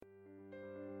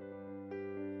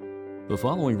The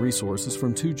following resources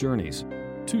from Two Journeys.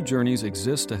 Two Journeys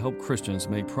exists to help Christians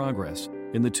make progress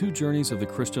in the two journeys of the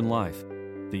Christian life,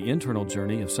 the internal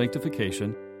journey of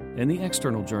sanctification and the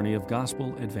external journey of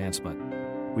gospel advancement.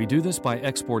 We do this by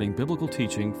exporting biblical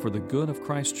teaching for the good of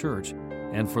Christ's church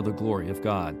and for the glory of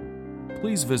God.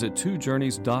 Please visit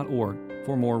twojourneys.org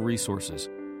for more resources.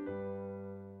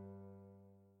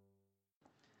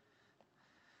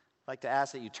 I'd like to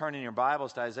ask that you turn in your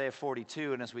Bibles to Isaiah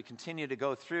 42, and as we continue to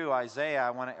go through Isaiah, I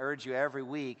want to urge you every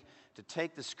week to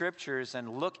take the Scriptures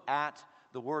and look at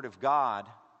the Word of God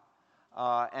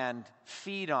and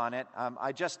feed on it.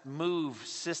 I just move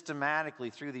systematically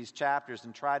through these chapters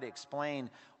and try to explain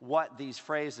what these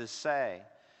phrases say.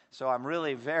 So I'm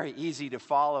really very easy to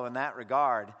follow in that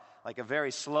regard, like a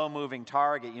very slow-moving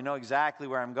target. You know exactly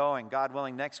where I'm going. God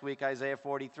willing, next week, Isaiah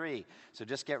 43. So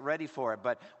just get ready for it.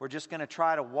 But we're just going to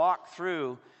try to walk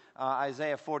through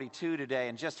Isaiah 42 today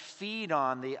and just feed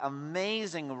on the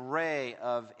amazing array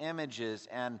of images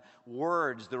and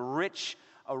words, the rich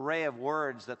array of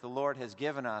words that the Lord has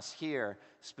given us here,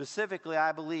 specifically,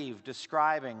 I believe,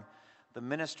 describing the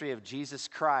ministry of Jesus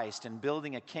Christ and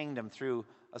building a kingdom through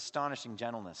astonishing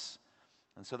gentleness.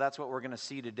 And so that's what we're going to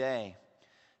see today.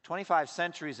 25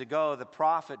 centuries ago, the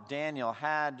prophet Daniel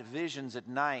had visions at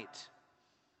night.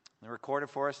 They're recorded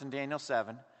for us in Daniel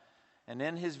 7. And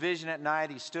in his vision at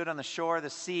night, he stood on the shore of the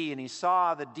sea, and he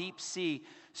saw the deep sea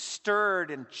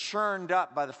stirred and churned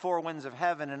up by the four winds of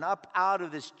heaven. And up out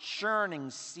of this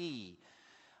churning sea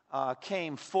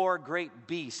came four great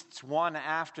beasts, one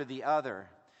after the other.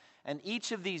 And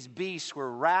each of these beasts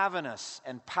were ravenous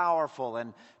and powerful,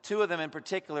 and two of them in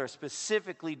particular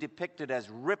specifically depicted as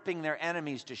ripping their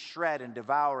enemies to shred and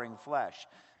devouring flesh.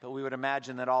 But we would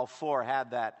imagine that all four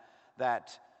had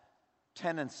that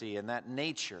tendency and that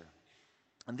nature.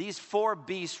 And these four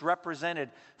beasts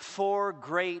represented four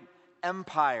great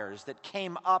empires that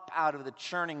came up out of the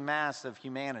churning mass of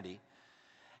humanity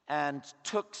and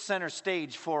took center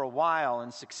stage for a while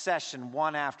in succession,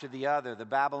 one after the other. The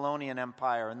Babylonian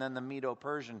Empire, and then the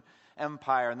Medo-Persian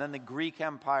Empire, and then the Greek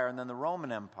Empire, and then the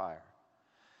Roman Empire.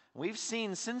 We've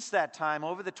seen since that time,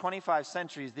 over the 25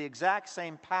 centuries, the exact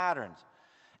same patterns.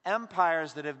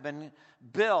 Empires that have been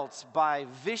built by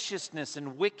viciousness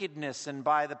and wickedness and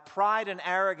by the pride and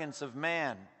arrogance of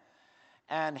man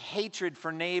and hatred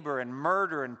for neighbor and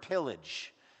murder and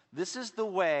pillage. This is the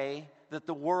way that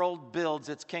the world builds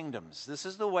its kingdoms. This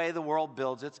is the way the world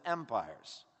builds its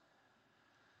empires.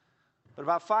 But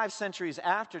about 5 centuries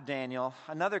after Daniel,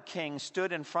 another king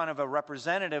stood in front of a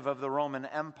representative of the Roman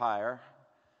Empire,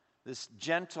 this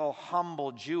gentle,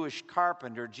 humble Jewish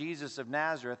carpenter, Jesus of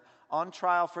Nazareth, on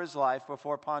trial for his life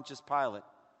before Pontius Pilate,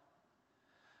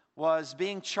 was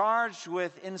being charged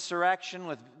with insurrection,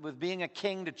 with being a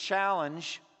king to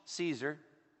challenge Caesar.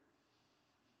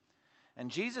 And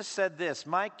Jesus said this,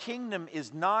 "My kingdom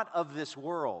is not of this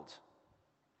world."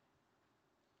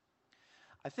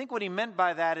 I think what he meant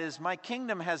by that is, my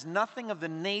kingdom has nothing of the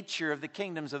nature of the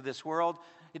kingdoms of this world.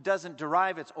 It doesn't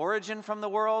derive its origin from the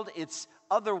world. It's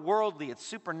otherworldly. It's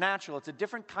supernatural. It's a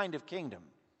different kind of kingdom.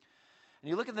 And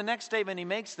you look at the next statement he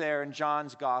makes there in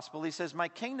John's gospel. He says, "My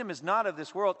kingdom is not of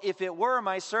this world. If it were,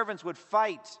 my servants would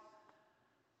fight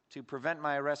to prevent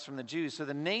my arrest from the Jews." So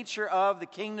the nature of the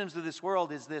kingdoms of this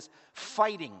world is this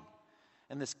fighting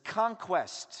and this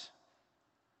conquest.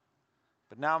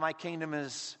 But now my kingdom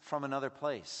is from another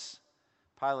place.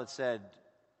 Pilate said,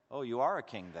 "Oh, you are a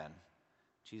king then?"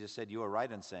 Jesus said, "You are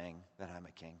right in saying that I'm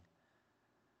a king.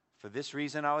 For this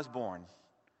reason I was born,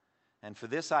 and for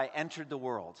this I entered the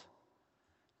world,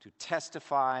 to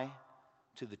testify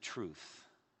to the truth.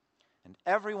 And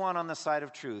everyone on the side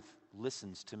of truth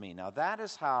listens to me." Now that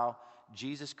is how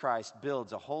Jesus Christ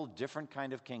builds a whole different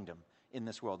kind of kingdom in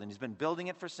this world. And he's been building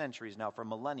it for centuries now, for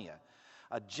millennia.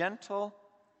 A gentle,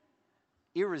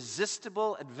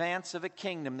 irresistible advance of a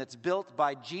kingdom that's built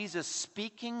by Jesus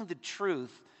speaking the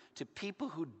truth to people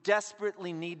who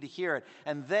desperately need to hear it.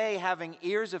 And they, having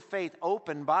ears of faith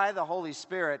opened by the Holy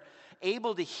Spirit,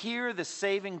 able to hear the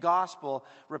saving gospel,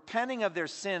 repenting of their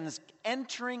sins,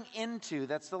 entering into,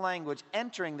 that's the language,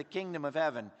 entering the kingdom of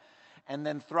heaven, and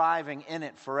then thriving in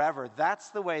it forever.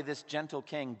 That's the way this gentle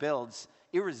king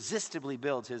irresistibly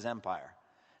builds his empire.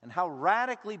 And how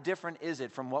radically different is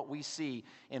it from what we see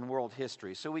in world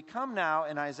history? So we come now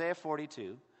in Isaiah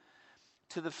 42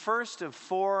 to the first of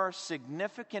four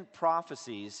significant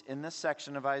prophecies in this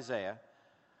section of Isaiah.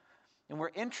 And we're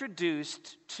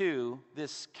introduced to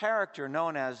this character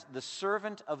known as the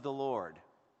servant of the Lord.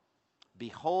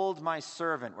 "Behold my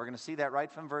servant." We're going to see that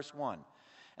right from verse 1.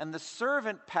 And the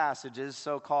servant passages,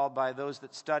 so called by those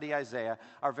that study Isaiah,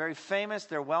 are very famous.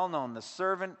 They're well known. The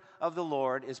servant of the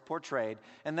Lord is portrayed.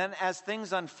 And then as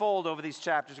things unfold over these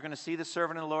chapters, we're going to see the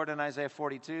servant of the Lord in Isaiah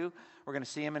 42. We're going to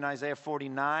see him in Isaiah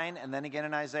 49, and then again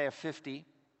in Isaiah 50.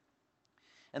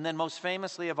 And then most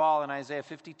famously of all in Isaiah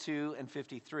 52 and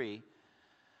 53,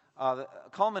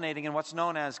 culminating in what's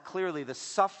known as clearly the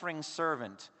suffering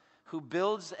servant who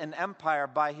builds an empire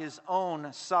by his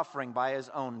own suffering, by his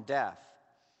own death.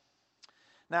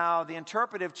 Now, the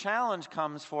interpretive challenge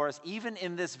comes for us even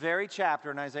in this very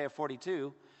chapter in Isaiah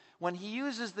 42, when he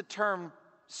uses the term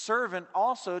servant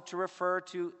also to refer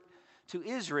to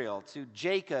Israel, to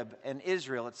Jacob and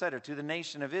Israel, etc., to the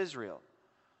nation of Israel.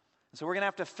 So we're going to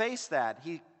have to face that.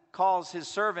 He calls his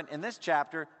servant in this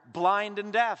chapter blind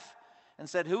and deaf, and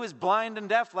said, who is blind and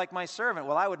deaf like my servant?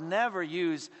 Well, I would never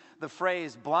use the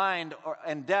phrase blind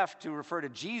and deaf to refer to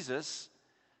Jesus,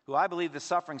 who I believe the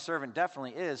suffering servant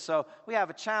definitely is. So we have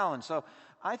a challenge. So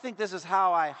I think this is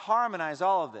how I harmonize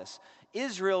all of this.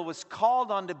 Israel was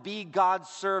called on to be God's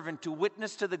servant, to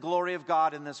witness to the glory of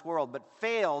God in this world, but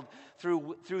failed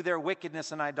through their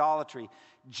wickedness and idolatry.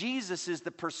 Jesus is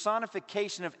the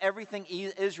personification of everything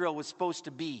Israel was supposed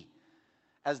to be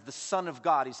as the Son of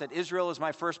God. He said, Israel is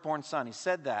my firstborn son. He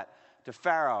said that to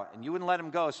Pharaoh, and you wouldn't let him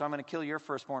go, so I'm going to kill your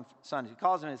firstborn son. He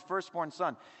calls him his firstborn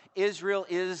son. Israel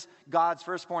is God's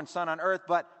firstborn son on earth,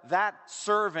 but that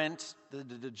servant,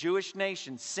 the Jewish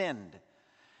nation, sinned.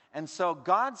 And so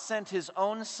God sent his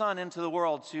own son into the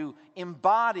world to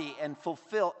embody and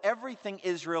fulfill everything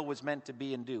Israel was meant to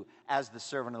be and do as the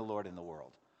servant of the Lord in the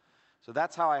world. So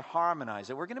that's how I harmonize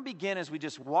it. We're going to begin as we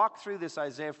just walk through this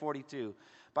Isaiah 42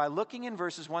 by looking in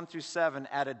verses 1 through 7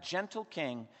 at a gentle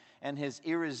king and his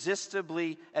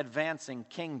irresistibly advancing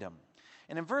kingdom.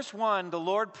 And in verse 1, the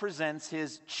Lord presents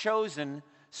his chosen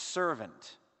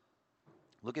servant.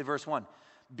 Look at verse 1.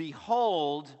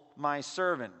 Behold my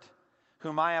servant,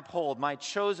 whom I uphold, my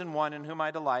chosen one in whom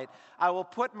I delight. I will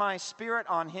put my spirit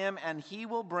on him, and he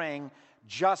will bring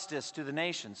justice to the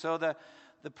nation. So the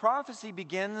prophecy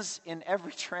begins in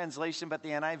every translation but the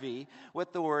NIV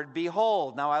with the word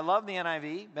behold. Now, I love the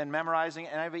NIV, been memorizing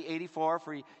NIV 84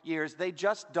 for years. They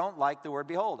just don't like the word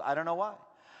behold. I don't know why.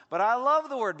 But I love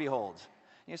the word behold.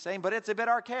 You're saying, but it's a bit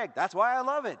archaic. That's why I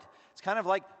love it. It's kind of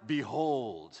like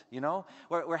behold, you know.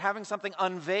 We're having something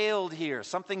unveiled here,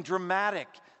 something dramatic,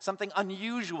 something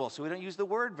unusual, so we don't use the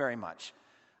word very much.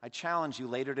 I challenge you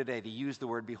later today to use the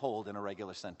word behold in a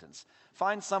regular sentence.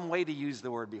 Find some way to use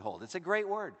the word behold. It's a great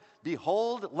word.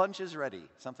 Behold, lunch is ready.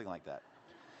 Something like that.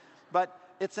 But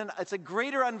it's a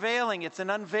greater unveiling. It's an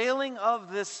unveiling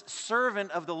of this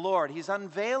servant of the Lord. He's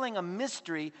unveiling a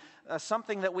mystery,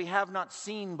 something that we have not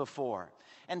seen before.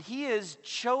 And he is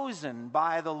chosen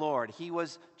by the Lord. He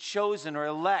was chosen or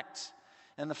elect.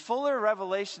 And the fuller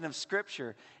revelation of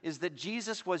Scripture is that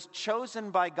Jesus was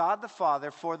chosen by God the Father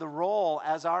for the role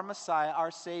as our Messiah,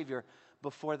 our Savior,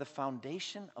 before the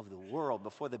foundation of the world,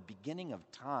 before the beginning of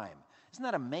time. Isn't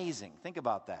that amazing? Think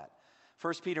about that.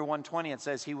 1 Peter 1:20, it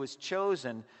says, he was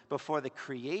chosen before the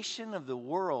creation of the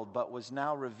world, but was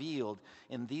now revealed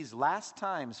in these last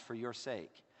times for your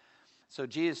sake. So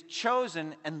Jesus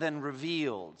chosen and then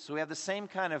revealed. So we have the same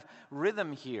kind of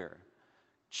rhythm here.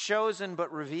 Chosen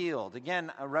but revealed.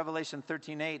 Again, Revelation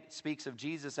 13:8 speaks of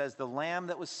Jesus as the lamb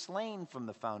that was slain from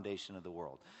the foundation of the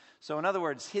world. So in other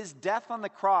words, his death on the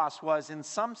cross was in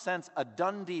some sense a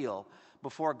done deal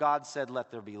before God said,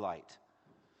 let there be light.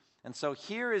 And so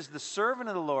here is the servant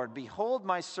of the Lord. Behold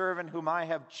my servant whom I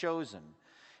have chosen.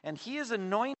 And he is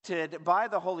anointed by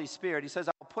the Holy Spirit. He says,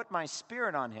 I'll put my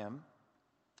spirit on him.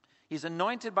 He's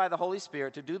anointed by the Holy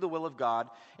Spirit to do the will of God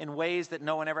in ways that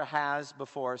no one ever has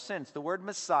before or since. The word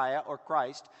Messiah or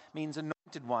Christ means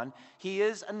anointed one. He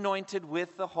is anointed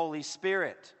with the Holy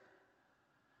Spirit.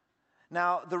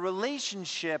 Now, the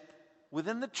relationship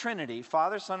within the Trinity,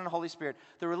 Father, Son, and Holy Spirit,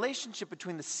 the relationship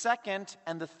between the second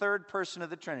and the third person of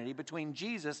the Trinity, between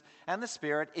Jesus and the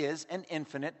Spirit, is an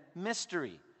infinite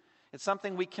mystery. It's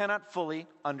something we cannot fully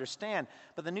understand.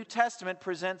 But the New Testament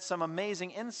presents some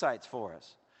amazing insights for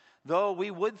us. Though we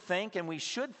would think and we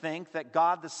should think that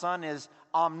God the Son is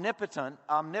omnipotent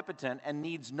and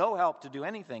needs no help to do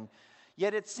anything,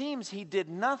 yet it seems he did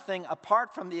nothing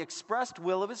apart from the expressed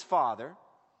will of his Father,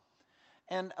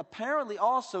 and apparently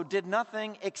also did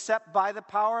nothing except by the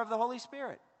power of the Holy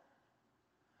Spirit.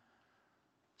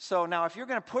 So now if you're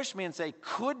going to push me and say,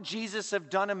 could Jesus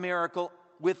have done a miracle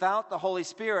without the Holy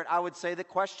Spirit? I would say the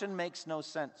question makes no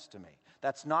sense to me.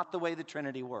 That's not the way the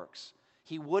Trinity works.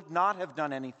 He would not have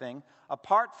done anything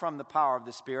apart from the power of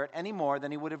the Spirit any more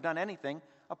than he would have done anything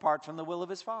apart from the will of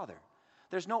his Father.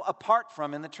 There's no apart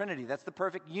from in the Trinity. That's the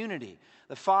perfect unity.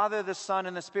 The Father, the Son,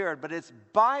 and the Spirit. But it's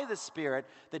by the Spirit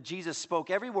that Jesus spoke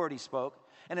every word he spoke.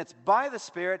 And it's by the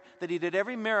Spirit that he did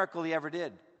every miracle he ever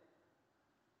did.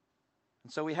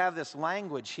 And so we have this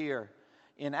language here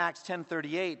in Acts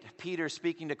 10:38. Peter,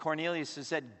 speaking to Cornelius, has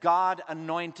said, God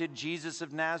anointed Jesus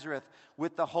of Nazareth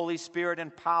with the Holy Spirit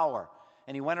and power.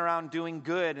 And he went around doing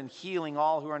good and healing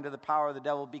all who are under the power of the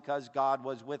devil because God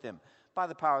was with him. By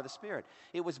the power of the Spirit.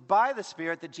 It was by the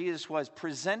Spirit that Jesus was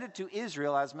presented to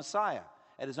Israel as Messiah.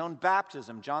 At his own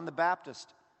baptism, John the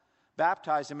Baptist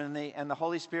baptized him, and the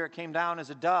Holy Spirit came down as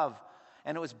a dove.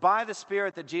 And it was by the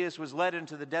Spirit that Jesus was led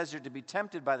into the desert to be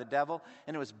tempted by the devil.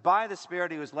 And it was by the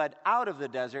Spirit he was led out of the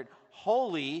desert,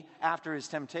 holy after his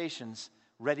temptations,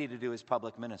 ready to do his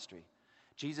public ministry.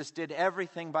 Jesus did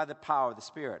everything by the power of the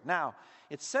Spirit. Now,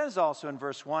 it says also in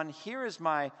verse 1, here is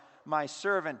my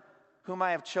servant, whom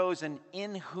I have chosen,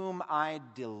 in whom I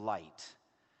delight.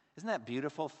 Isn't that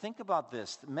beautiful? Think about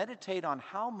this. Meditate on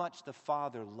how much the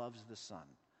Father loves the Son.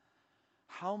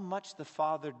 How much the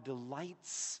Father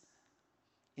delights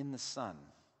in the Son.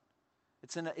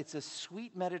 It's a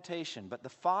sweet meditation, but the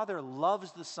Father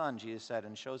loves the Son, Jesus said,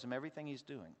 and shows him everything he's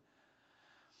doing.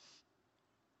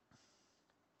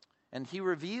 And he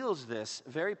reveals this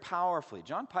very powerfully.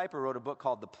 John Piper wrote a book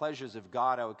called The Pleasures of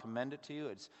God. I would commend it to you.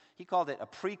 He called it a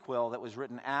prequel that was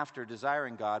written after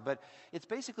Desiring God. But it's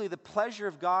basically the pleasure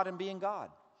of God in being God.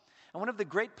 And one of the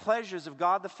great pleasures of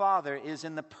God the Father is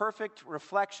in the perfect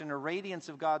reflection or radiance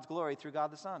of God's glory through God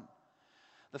the Son.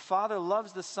 The Father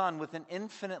loves the Son with an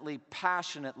infinitely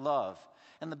passionate love.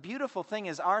 And the beautiful thing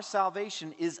is our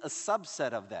salvation is a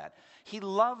subset of that. He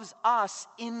loves us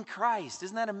in Christ.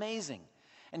 Isn't that amazing?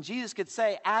 And Jesus could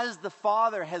say, as the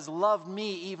Father has loved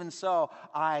me, even so,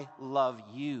 I love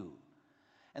you.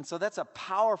 And so that's a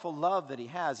powerful love that he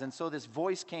has. And so this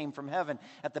voice came from heaven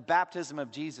at the baptism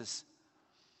of Jesus,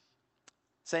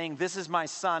 saying, this is my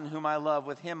Son whom I love.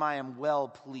 With him I am well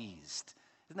pleased.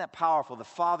 Isn't that powerful? The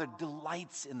Father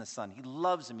delights in the Son. He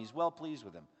loves him. He's well pleased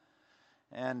with him.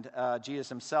 And Jesus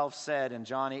himself said in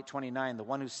John 8:29, the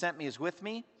one who sent me is with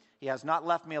me. He has not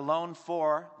left me alone,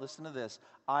 for, listen to this,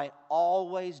 I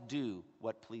always do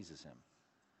what pleases him.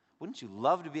 Wouldn't you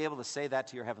love to be able to say that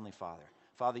to your Heavenly Father?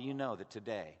 Father, you know that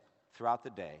today, throughout the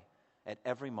day, at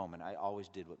every moment, I always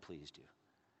did what pleased you.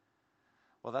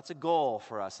 Well, that's a goal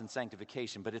for us in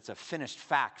sanctification, but it's a finished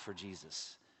fact for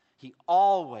Jesus. He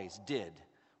always did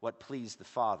what pleased the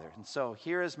Father. And so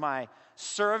here is my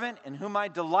servant in whom I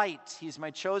delight. He's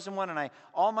my chosen one, and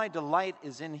all my delight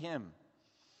is in him.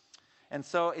 And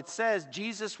so it says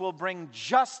Jesus will bring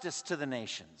justice to the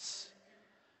nations.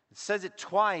 It says it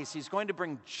twice. He's going to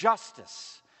bring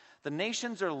justice. The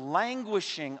nations are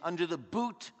languishing under the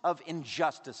boot of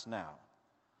injustice now.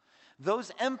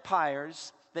 Those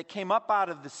empires that came up out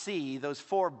of the sea, those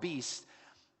four beasts,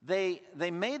 they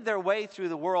made their way through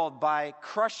the world by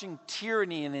crushing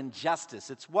tyranny and injustice.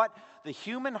 It's what the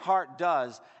human heart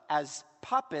does as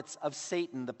puppets of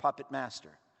Satan, the puppet master.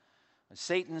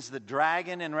 Satan's the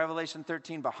dragon in Revelation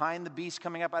 13 behind the beast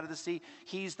coming up out of the sea.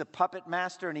 He's the puppet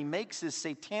master, and he makes his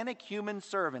satanic human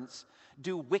servants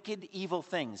do wicked, evil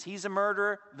things. He's a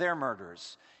murderer, they're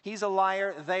murderers. He's a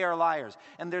liar, they are liars.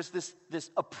 And there's this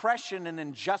oppression and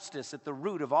injustice at the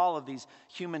root of all of these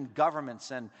human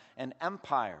governments and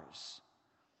empires.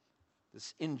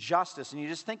 This injustice, and you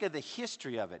just think of the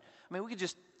history of it. I mean, we could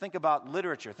just think about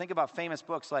literature. Think about famous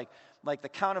books like The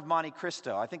Count of Monte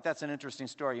Cristo. I think that's an interesting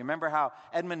story. You remember how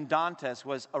Edmond Dantes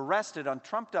was arrested on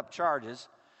trumped-up charges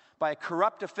by a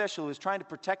corrupt official who was trying to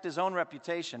protect his own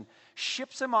reputation,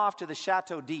 ships him off to the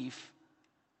Chateau d'If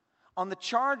on the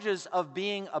charges of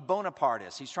being a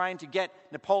Bonapartist. He's trying to get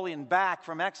Napoleon back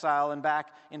from exile and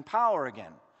back in power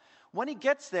again. When he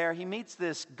gets there, he meets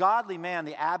this godly man,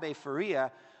 the Abbé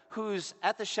Faria, who's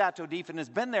at the Chateau d'If and has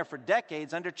been there for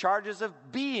decades under charges of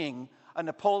being a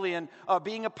Napoleon,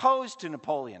 being opposed to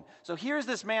Napoleon. So here's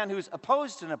this man who's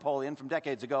opposed to Napoleon from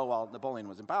decades ago while Napoleon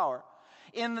was in power,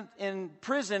 in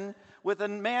prison with a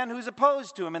man who's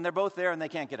opposed to him, and they're both there and they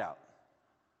can't get out.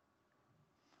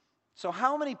 So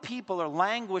how many people are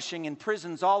languishing in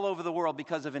prisons all over the world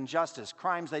because of injustice,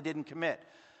 crimes they didn't commit,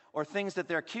 or things that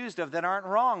they're accused of that aren't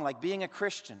wrong, like being a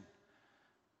Christian?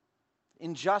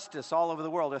 Injustice all over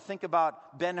the world. Or think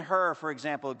about Ben-Hur, for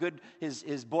example,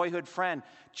 his boyhood friend,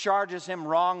 charges him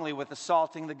wrongly with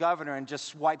assaulting the governor and just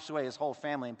swipes away his whole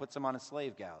family and puts him on a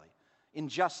slave galley.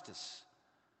 Injustice.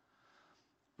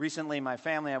 Recently, my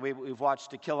family and we've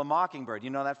watched To Kill a Mockingbird. You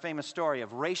know that famous story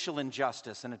of racial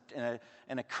injustice and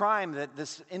a crime that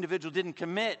this individual didn't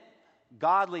commit.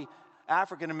 Godly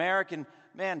African-American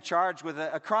man charged with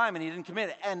a crime and he didn't commit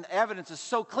it. And evidence is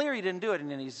so clear he didn't do it,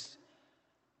 and then he's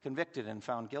convicted and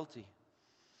found guilty.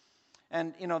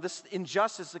 And, this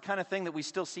injustice is the kind of thing that we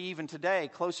still see even today.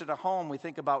 Closer to home, we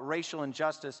think about racial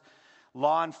injustice,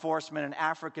 law enforcement, and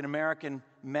African-American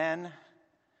men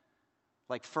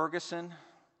like Ferguson.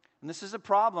 And this is a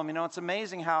problem. It's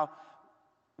amazing how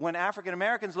when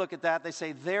African-Americans look at that, they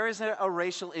say there is a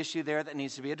racial issue there that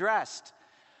needs to be addressed.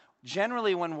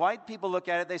 Generally, when white people look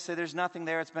at it, they say there's nothing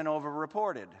there, it's been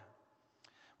over-reported.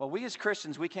 Well, we as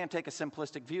Christians, we can't take a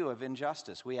simplistic view of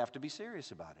injustice. We have to be serious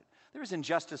about it. There is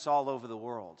injustice all over the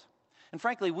world. And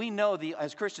frankly, we know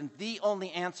as Christians, the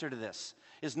only answer to this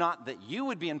is not that you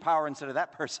would be in power instead of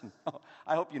that person.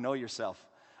 I hope you know yourself.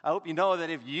 I hope you know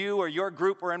that if you or your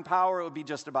group were in power, it would be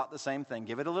just about the same thing.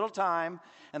 Give it a little time,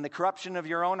 and the corruption of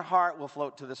your own heart will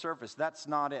float to the surface. That's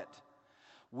not it.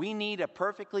 We need a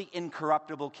perfectly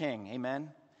incorruptible king. Amen?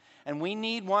 And we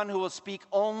need one who will speak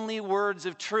only words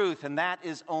of truth, and that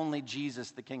is only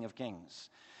Jesus, the King of Kings.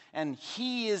 And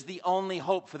he is the only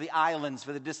hope for the islands,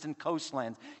 for the distant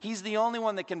coastlands. He's the only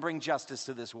one that can bring justice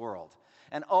to this world.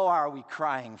 And oh, are we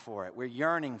crying for it. We're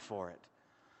yearning for it.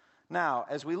 Now,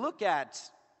 as we look at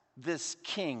this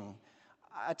king,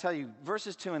 I tell you,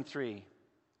 verses 2 and 3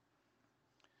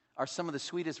 are some of the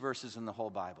sweetest verses in the whole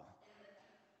Bible.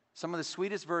 Some of the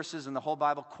sweetest verses in the whole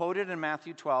Bible, quoted in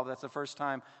Matthew 12. That's the first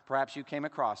time perhaps you came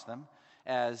across them,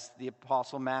 as the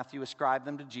Apostle Matthew ascribed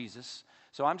them to Jesus.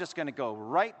 So I'm just going to go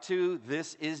right to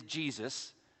this is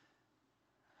Jesus,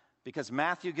 because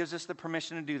Matthew gives us the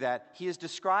permission to do that. He is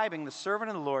describing the servant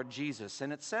of the Lord, Jesus,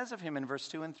 and it says of him in verse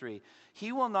 2 and 3,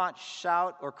 he will not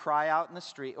shout or cry out in the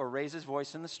street or raise his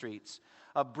voice in the streets.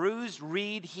 A bruised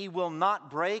reed he will not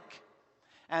break,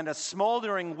 and a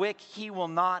smoldering wick he will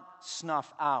not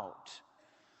snuff out.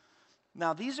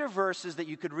 Now, these are verses that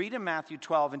you could read in Matthew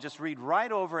 12 and just read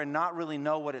right over and not really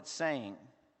know what it's saying.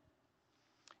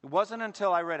 It wasn't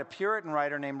until I read a Puritan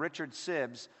writer named Richard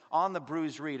Sibbes on the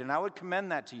bruised reed, and I would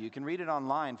commend that to you. You can read it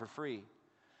online for free,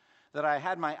 that I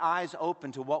had my eyes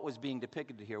open to what was being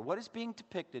depicted here. What is being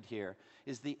depicted here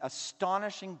is the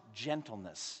astonishing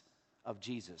gentleness of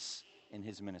Jesus in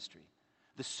his ministry.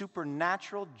 The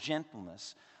supernatural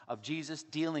gentleness of Jesus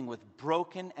dealing with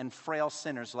broken and frail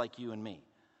sinners like you and me.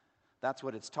 That's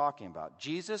what it's talking about.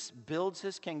 Jesus builds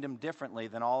his kingdom differently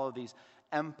than all of these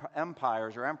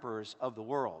empires or emperors of the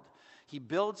world. He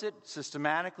builds it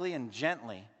systematically and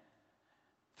gently.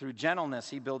 Through gentleness,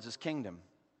 he builds his kingdom.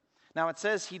 Now it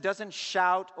says he doesn't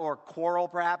shout or quarrel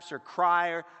perhaps or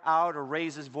cry out or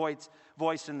raise his voice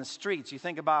in the streets. You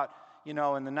think about, in the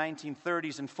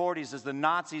 1930s and 40s as the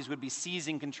Nazis would be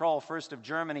seizing control first of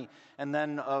Germany and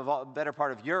then of a better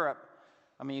part of Europe.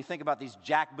 I mean, you think about these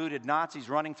jackbooted Nazis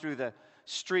running through the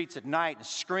streets at night and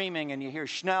screaming, and you hear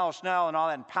Schnell, Schnell and all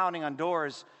that, and pounding on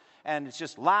doors, and it's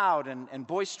just loud and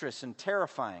boisterous and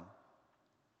terrifying.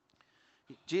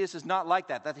 Jesus is not like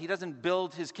that. He doesn't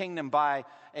build his kingdom by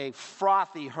a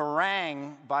frothy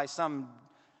harangue by some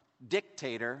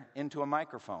dictator into a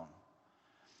microphone.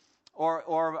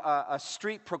 Or a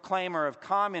street proclaimer of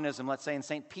communism, let's say in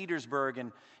St. Petersburg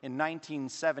in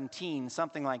 1917,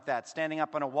 something like that, standing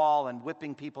up on a wall and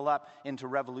whipping people up into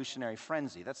revolutionary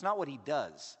frenzy. That's not what he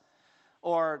does.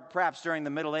 Or perhaps during the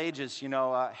Middle Ages,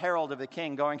 a herald of the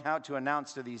king going out to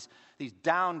announce to these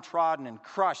downtrodden and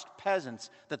crushed peasants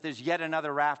that there's yet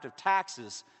another raft of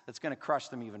taxes that's going to crush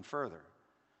them even further.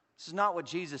 This is not what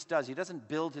Jesus does. He doesn't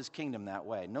build his kingdom that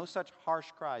way. No such harsh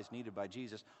cries needed by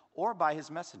Jesus or by his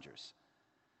messengers.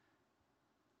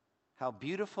 How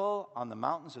beautiful on the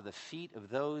mountains are the feet of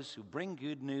those who bring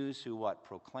good news, who what?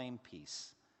 Proclaim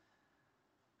peace.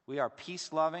 We are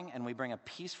peace-loving, and we bring a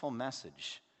peaceful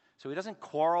message. So he doesn't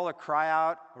quarrel or cry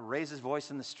out or raise his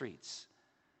voice in the streets.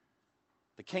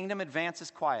 The kingdom advances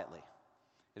quietly.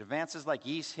 It advances like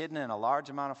yeast hidden in a large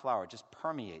amount of flour. It just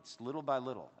permeates little by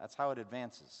little. That's how it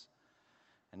advances.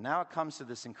 And now it comes to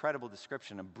this incredible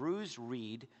description. A bruised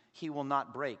reed he will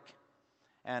not break,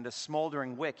 and a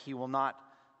smoldering wick he will not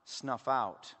snuff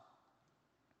out.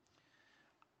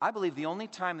 I believe the only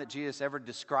time that Jesus ever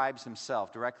describes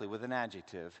himself directly with an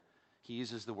adjective, he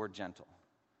uses the word gentle.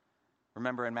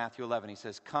 Remember in Matthew 11, he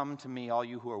says, "Come to me, all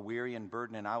you who are weary and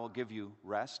burdened, and I will give you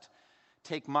rest.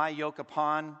 Take my yoke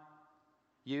upon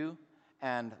you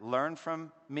and learn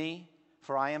from me,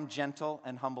 for I am gentle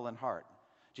and humble in heart."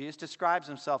 Jesus describes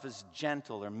himself as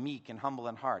gentle or meek and humble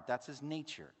in heart. That's his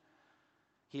nature.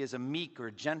 He is a meek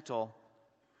or gentle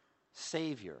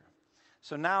Savior.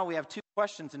 So now we have two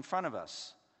questions in front of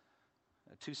us.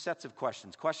 Two sets of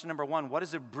questions. Question number one, what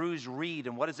is a bruised reed,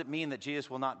 and what does it mean that Jesus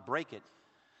will not break it?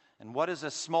 And what is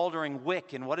a smoldering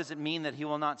wick, and what does it mean that he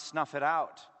will not snuff it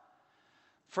out?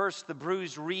 First, the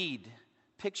bruised reed.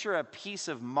 Picture a piece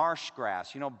of marsh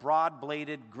grass,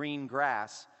 broad-bladed green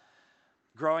grass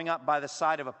growing up by the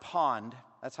side of a pond.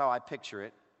 That's how I picture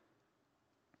it.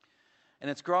 And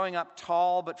it's growing up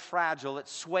tall but fragile. It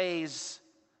sways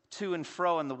to and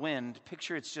fro in the wind.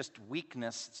 Picture it's just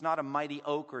weakness. It's not a mighty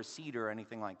oak or cedar or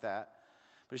anything like that,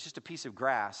 but it's just a piece of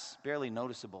grass, barely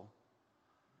noticeable.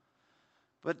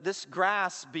 But this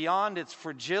grass, beyond its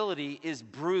fragility, is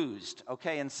bruised,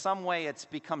 okay? In some way, it's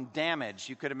become damaged.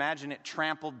 You could imagine it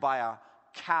trampled by a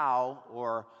cow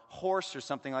or horse or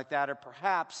something like that, or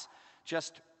perhaps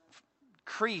just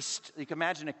creased. You can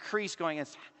imagine a crease going,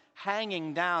 it's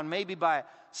hanging down, maybe by a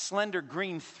slender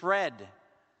green thread.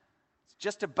 It's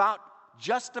just about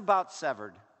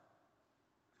severed,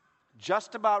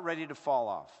 just about ready to fall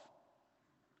off.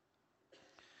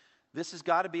 This has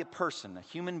got to be a person, a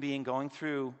human being going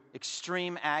through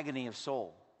extreme agony of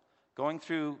soul, going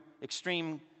through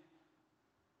extreme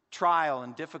trial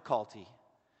and difficulty,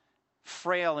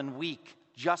 frail and weak,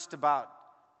 just about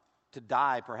to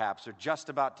die perhaps, or just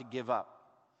about to give up.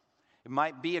 It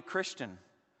might be a Christian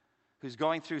who's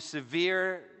going through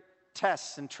severe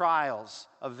tests and trials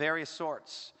of various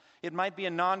sorts. It might be a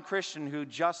non-Christian who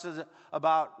just is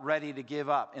about ready to give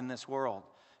up in this world.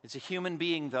 It's a human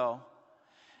being, though.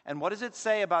 And what does it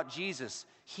say about Jesus?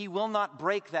 He will not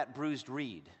break that bruised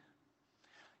reed.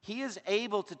 He is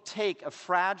able to take a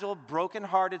fragile,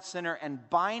 broken-hearted sinner and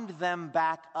bind them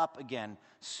back up again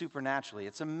supernaturally.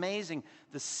 It's amazing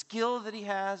the skill that he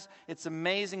has. It's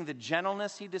amazing the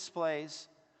gentleness he displays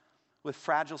with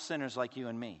fragile sinners like you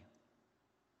and me.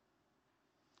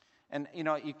 And,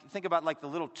 you think about like the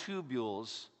little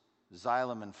tubules,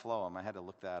 xylem and phloem. I had to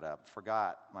look that up.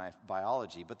 Forgot my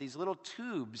biology. But these little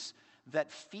tubes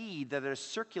that are a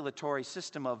circulatory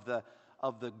system of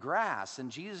the grass,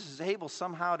 and Jesus is able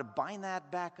somehow to bind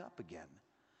that back up again.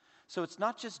 So it's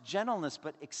not just gentleness,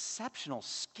 but exceptional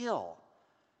skill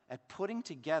at putting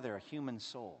together a human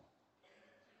soul.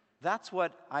 That's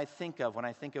what I think of when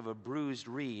I think of a bruised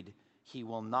reed he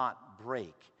will not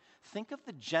break. Think of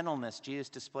the gentleness Jesus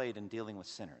displayed in dealing with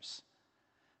sinners.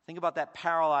 Think about that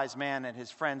paralyzed man and his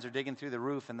friends are digging through the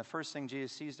roof, and the first thing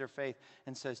Jesus sees their faith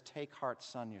and says, "Take heart,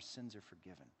 son, your sins are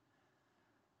forgiven."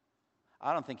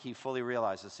 I don't think he fully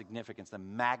realized the significance, the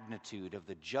magnitude of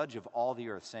the judge of all the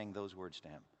earth saying those words to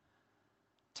him.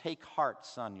 "Take heart,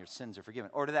 son, your sins are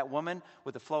forgiven." Or to that woman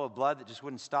with the flow of blood that just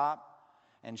wouldn't stop,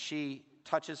 and she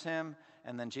touches him,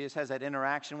 and then Jesus has that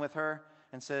interaction with her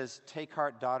and says, "Take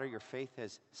heart, daughter, your faith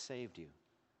has saved you."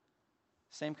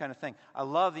 Same kind of thing. I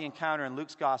love the encounter in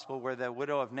Luke's gospel where the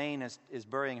widow of Nain is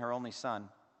burying her only son.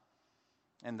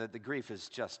 And the grief is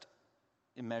just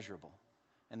immeasurable.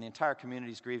 And the entire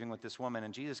community is grieving with this woman.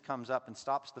 And Jesus comes up and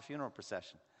stops the funeral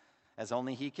procession, as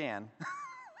only he can.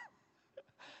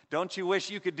 Don't you wish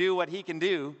you could do what he can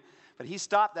do? But he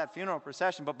stopped that funeral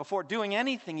procession. But before doing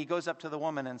anything, he goes up to the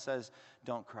woman and says,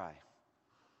 "Don't cry."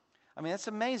 I mean, that's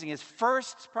amazing. His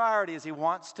first priority is he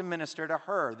wants to minister to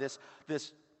her, this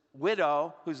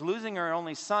widow who's losing her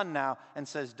only son now, and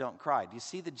says, "Don't cry." Do you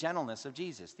see the gentleness of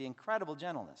Jesus, the incredible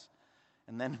gentleness?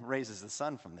 And then raises the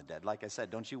son from the dead. Like I said,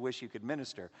 don't you wish you could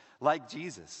minister like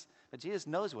Jesus? But Jesus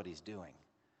knows what he's doing.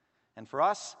 And for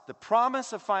us, the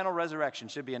promise of final resurrection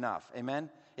should be enough. Amen?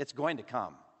 It's going to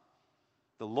come.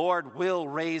 The Lord will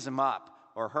raise him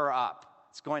up or her up.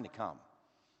 It's going to come.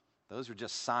 Those are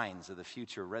just signs of the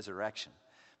future resurrection.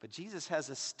 But Jesus has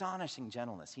astonishing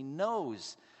gentleness. He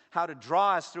knows how to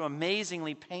draw us through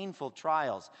amazingly painful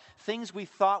trials, things we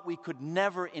thought we could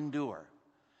never endure.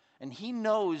 And he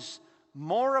knows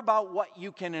more about what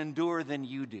you can endure than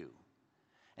you do.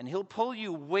 And he'll pull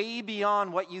you way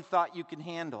beyond what you thought you could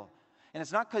handle. And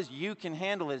it's not because you can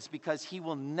handle it, it's because he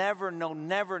will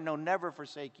never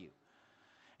forsake you.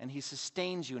 And he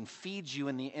sustains you and feeds you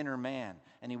in the inner man,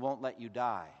 and he won't let you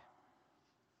die.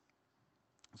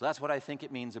 So that's what I think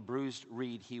it means, a bruised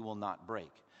reed he will not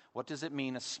break. What does it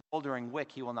mean, a smoldering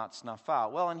wick he will not snuff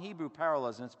out? Well, in Hebrew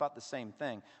parallelism, it's about the same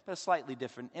thing, but a slightly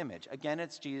different image. Again,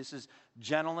 it's Jesus'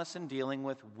 gentleness in dealing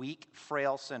with weak,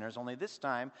 frail sinners, only this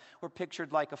time we're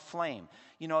pictured like a flame.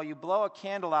 You blow a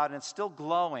candle out and it's still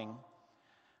glowing,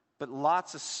 but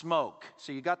lots of smoke.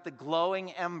 So you got the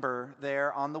glowing ember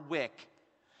there on the wick,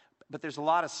 but there's a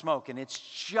lot of smoke, and it's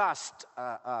just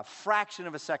a fraction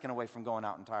of a second away from going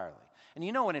out entirely.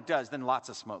 And when it does, then lots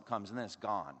of smoke comes, and then it's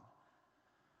gone.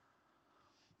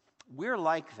 We're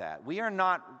like that. We are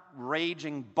not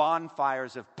raging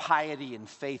bonfires of piety and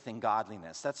faith and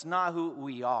godliness. That's not who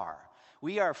we are.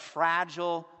 We are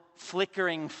fragile,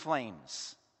 flickering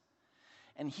flames.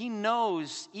 And he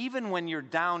knows, even when you're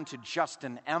down to just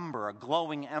an ember, a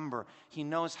glowing ember, he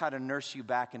knows how to nurse you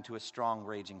back into a strong,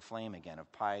 raging flame again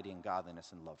of piety and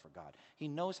godliness and love for God. He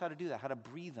knows how to do that, how to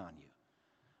breathe on you.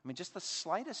 I mean, just the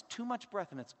slightest, too much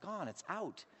breath and it's gone, it's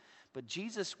out. But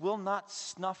Jesus will not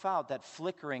snuff out that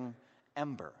flickering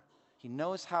ember. He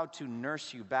knows how to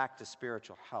nurse you back to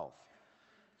spiritual health.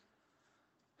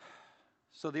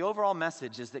 So the overall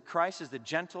message is that Christ is the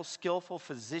gentle, skillful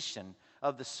physician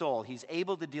of the soul. He's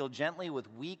able to deal gently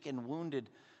with weak and wounded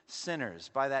sinners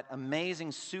by that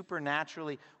amazing,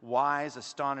 supernaturally wise,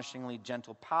 astonishingly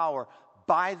gentle power.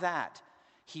 By that,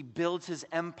 he builds his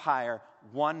empire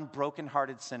one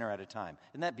broken-hearted sinner at a time.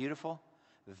 Isn't that beautiful?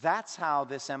 That's how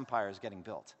this empire is getting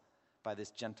built, by this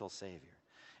gentle Savior.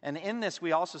 And in this,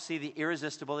 we also see the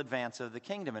irresistible advance of the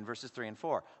kingdom in verses 3 and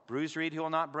 4. Bruised reed he will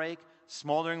not break,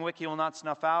 smoldering wick he will not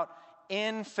snuff out.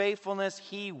 In faithfulness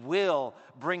he will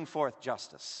bring forth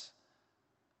justice.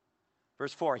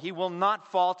 Verse 4, he will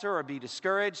not falter or be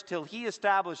discouraged till he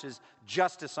establishes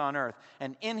justice on earth.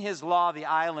 And in his law the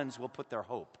islands will put their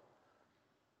hope.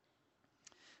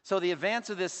 So the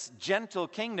advance of this gentle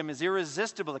kingdom is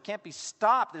irresistible. It can't be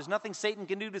stopped. There's nothing Satan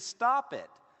can do to stop it.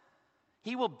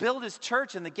 He will build his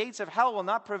church and the gates of hell will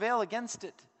not prevail against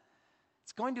it.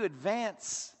 It's going to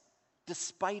advance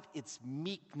despite its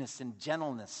meekness and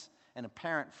gentleness and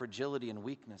apparent fragility and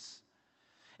weakness.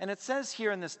 And it says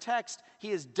here in this text,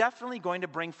 he is definitely going to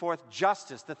bring forth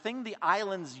justice. The thing the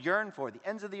islands yearn for, the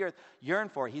ends of the earth yearn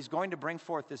for, he's going to bring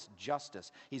forth this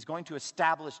justice. He's going to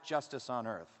establish justice on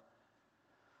earth.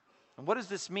 And what does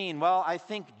this mean? Well, I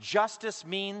think justice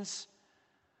means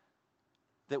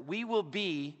that we will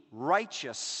be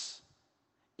righteous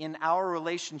in our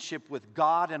relationship with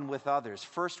God and with others.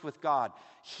 First with God.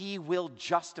 He will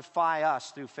justify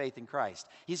us through faith in Christ.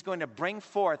 He's going to bring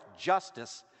forth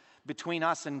justice between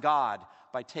us and God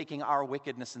by taking our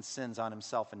wickedness and sins on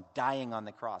himself and dying on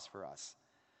the cross for us.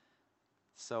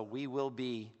 So we will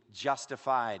be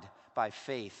justified by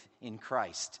faith in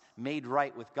Christ, made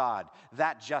right with God.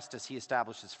 That justice he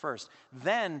establishes first.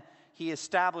 Then he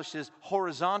establishes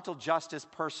horizontal justice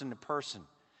person to person.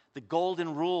 The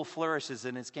golden rule flourishes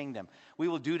in his kingdom. We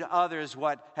will do to others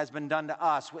what has been done to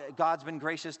us. God's been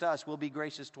gracious to us. We'll be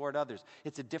gracious toward others.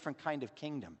 It's a different kind of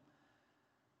kingdom.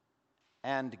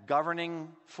 And governing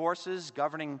forces,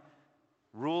 governing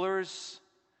rulers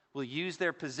will use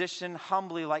their position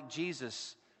humbly like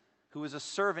Jesus, who is a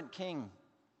servant king.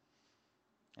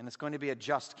 And it's going to be a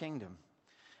just kingdom.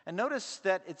 And notice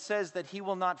that it says that he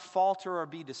will not falter or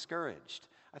be discouraged.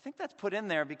 I think that's put in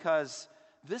there because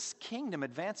this kingdom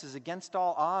advances against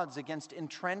all odds, against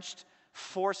entrenched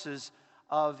forces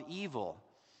of evil.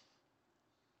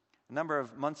 A number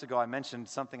of months ago, I mentioned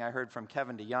something I heard from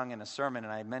Kevin DeYoung in a sermon,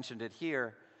 and I mentioned it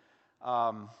here.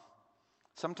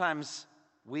 Sometimes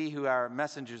we who are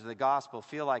messengers of the gospel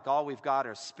feel like all we've got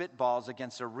are spitballs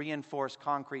against a reinforced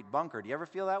concrete bunker. Do you ever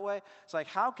feel that way? It's like,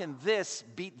 how can this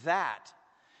beat that?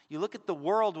 You look at the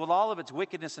world with all of its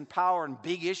wickedness and power and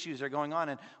big issues are going on,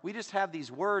 and we just have these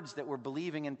words that we're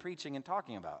believing and preaching and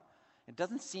talking about. It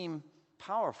doesn't seem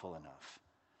powerful enough.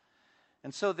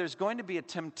 And so there's going to be a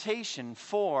temptation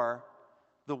for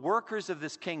the workers of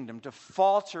this kingdom to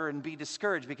falter and be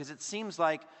discouraged because it seems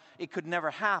like it could never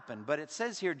happen. But it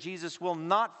says here, Jesus will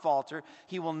not falter.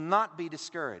 He will not be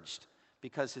discouraged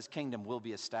because his kingdom will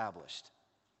be established.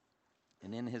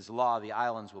 And in his law, the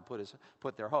islands will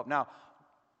put their hope. Now,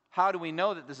 how do we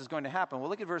know that this is going to happen? Well,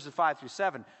 look at verses 5 through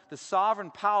 7. The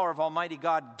sovereign power of Almighty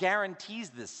God guarantees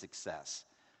this success.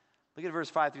 Look at verse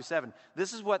 5 through 7.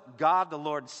 This is what God the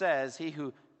Lord says, he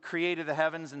who created the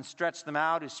heavens and stretched them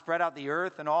out, who spread out the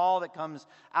earth and all that comes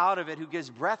out of it, who gives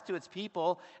breath to its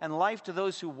people and life to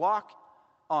those who walk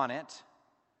on it.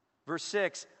 Verse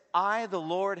 6, I, the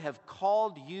Lord, have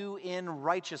called you in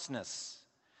righteousness.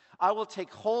 I will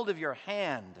take hold of your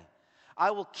hand.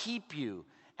 I will keep you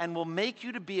and will make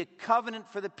you to be a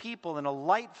covenant for the people and a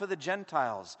light for the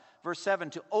Gentiles. Verse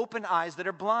 7, to open eyes that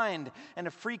are blind and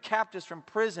to free captives from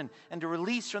prison and to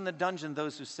release from the dungeon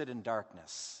those who sit in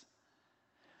darkness.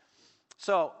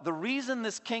 So the reason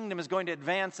this kingdom is going to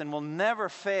advance and will never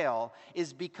fail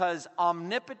is because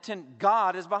omnipotent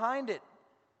God is behind it.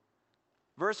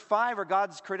 Verse 5 are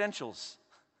God's credentials.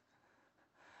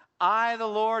 I, the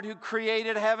Lord, who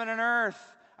created heaven and earth.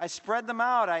 I spread them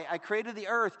out. I created the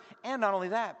earth. And not only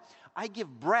that, I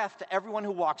give breath to everyone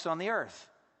who walks on the earth.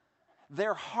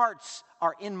 Their hearts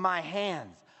are in my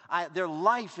hands. Their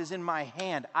life is in my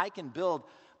hand. I can build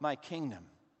my kingdom.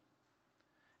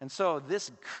 And so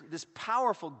this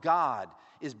powerful God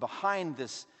is behind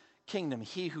this kingdom.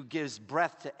 He who gives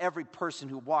breath to every person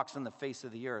who walks on the face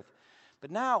of the earth.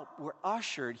 But now we're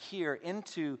ushered here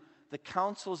into the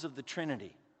counsels of the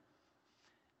Trinity.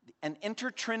 An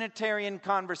intertrinitarian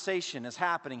conversation is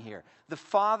happening here. The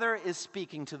Father is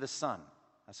speaking to the Son.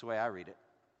 That's the way I read it.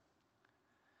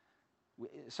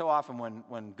 So often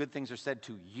when good things are said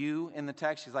to you in the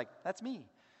text, he's like, that's me.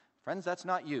 Friends, that's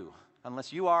not you,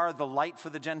 unless you are the light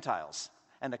for the Gentiles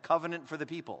and a covenant for the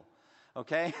people.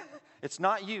 Okay? It's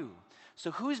not you. So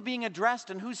who's being addressed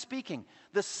and who's speaking?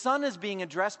 The Son is being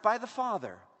addressed by the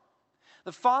Father.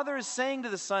 The Father is saying to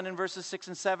the Son in verses 6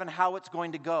 and 7 how it's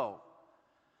going to go.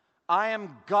 I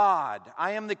am God.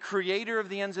 I am the creator of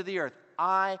the ends of the earth.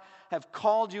 I have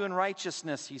called you in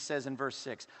righteousness, he says in verse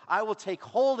 6. I will take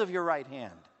hold of your right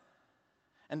hand.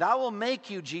 And I will make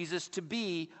you, Jesus, to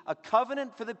be a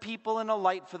covenant for the people and a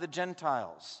light for the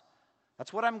Gentiles.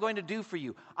 That's what I'm going to do for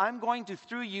you. I'm going to,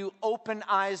 through you, open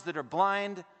eyes that are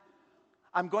blind.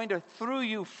 I'm going to, through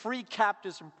you, free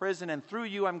captives from prison. And through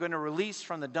you, I'm going to release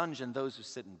from the dungeon those who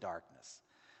sit in darkness.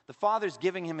 The Father's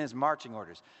giving him his marching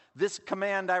orders. This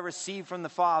command I received from the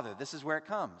Father. This is where it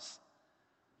comes.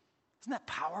 Isn't that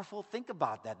powerful? Think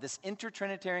about that, this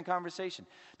intertrinitarian conversation.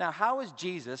 Now, how is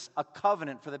Jesus a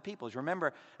covenant for the peoples?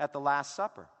 Remember at the Last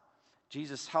Supper,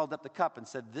 Jesus held up the cup and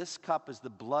said, this cup is the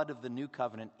blood of the new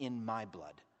covenant in my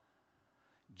blood.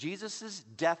 Jesus'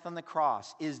 death on the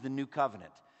cross is the new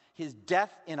covenant. His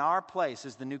death in our place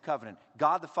is the new covenant.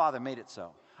 God the Father made it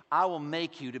so. I will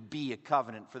make you to be a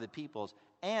covenant for the peoples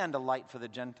and a light for the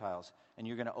Gentiles, and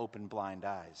you're going to open blind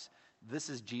eyes. This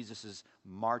is Jesus'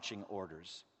 marching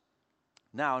orders.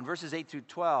 Now, in verses 8 through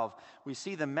 12, we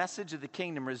see the message of the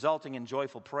kingdom resulting in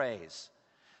joyful praise.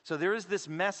 So there is this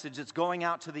message that's going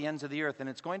out to the ends of the earth, and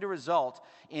it's going to result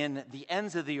in the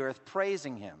ends of the earth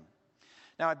praising him.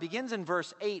 Now, it begins in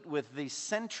verse 8 with the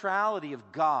centrality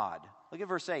of God. Look at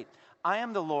verse 8. I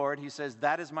am the Lord, he says,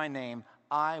 that is my name.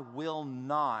 I will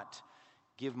not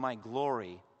give my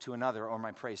glory to another or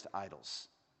my praise to idols.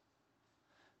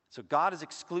 So God is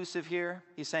exclusive here.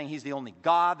 He's saying he's the only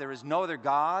God. There is no other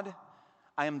God.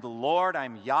 I am the Lord, I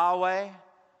am Yahweh.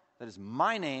 That is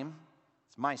my name.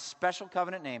 It's my special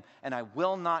covenant name. And I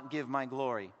will not give my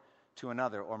glory to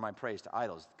another or my praise to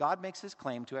idols. God makes his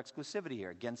claim to exclusivity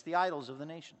here against the idols of the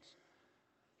nations.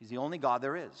 He's the only God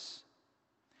there is.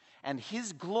 And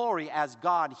his glory as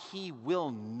God, he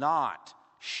will not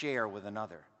share with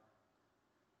another.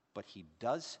 But he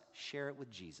does share it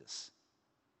with Jesus.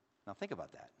 Now think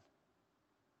about that.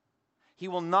 He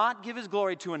will not give his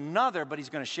glory to another, but he's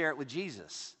going to share it with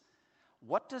Jesus.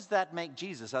 What does that make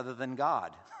Jesus other than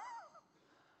God?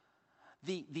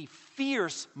 The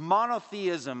fierce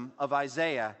monotheism of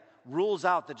Isaiah rules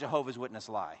out that Jehovah's Witnesses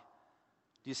lie.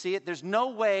 Do you see it? There's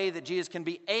no way that Jesus can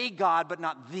be a God, but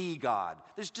not the God.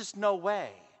 There's just no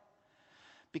way.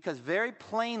 Because very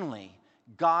plainly,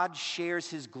 God shares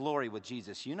his glory with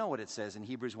Jesus. You know what it says in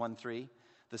Hebrews 1:3?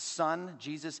 The Son,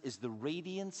 Jesus, is the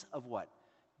radiance of what?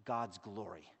 God's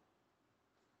glory.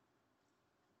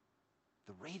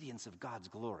 The radiance of God's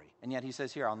glory. And yet he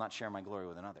says here, I'll not share my glory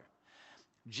with another.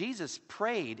 Jesus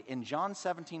prayed in John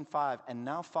 17:5, and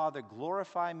now, Father,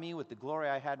 glorify me with the glory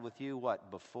I had with you,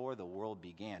 what? Before the world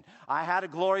began. I had a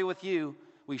glory with you.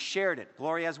 We shared it.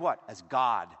 Glory as what? As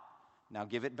God. Now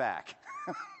give it back.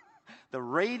 The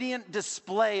radiant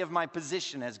display of my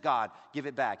position as God, give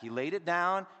it back. He laid it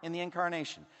down in the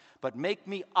incarnation. But make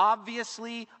me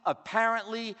obviously,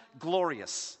 apparently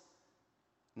glorious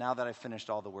now that I've finished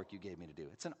all the work you gave me to do.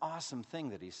 It's an awesome thing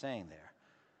that he's saying there.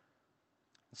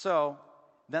 So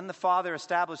then the Father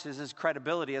establishes his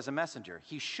credibility as a messenger.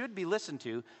 He should be listened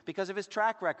to because of his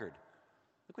track record.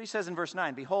 Look what he says in verse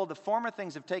 9. Behold, the former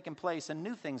things have taken place, and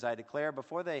new things I declare.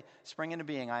 Before they spring into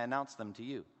being, I announce them to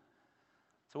you.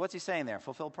 So what's he saying there?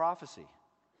 Fulfill prophecy.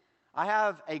 I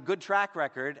have a good track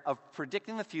record of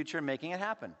predicting the future and making it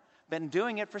happen. Been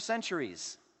doing it for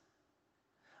centuries.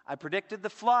 I predicted the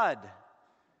flood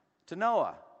to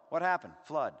Noah. What happened?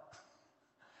 Flood.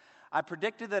 I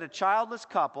predicted that a childless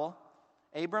couple,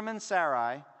 Abram and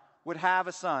Sarai, would have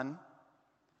a son,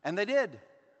 and they did.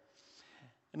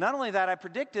 And not only that, I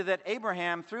predicted that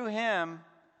Abraham, through him,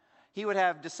 he would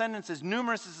have descendants as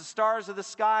numerous as the stars of the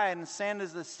sky and sand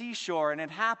as the seashore, and it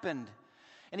happened.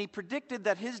 And he predicted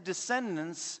that his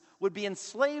descendants would be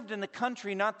enslaved in a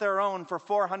country not their own for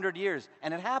 400 years,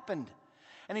 and it happened.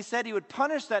 And he said he would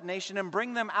punish that nation and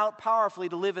bring them out powerfully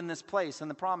to live in this place, in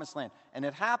the promised land. And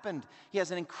it happened. He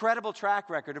has an incredible track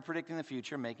record of predicting the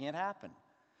future and making it happen.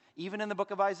 Even in the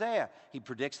book of Isaiah, he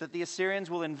predicts that the Assyrians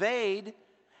will invade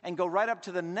and go right up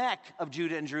to the neck of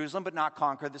Judah and Jerusalem, but not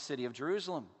conquer the city of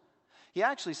Jerusalem. He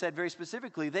actually said very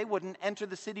specifically they wouldn't enter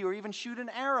the city or even shoot an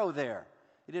arrow there.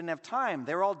 They didn't have time.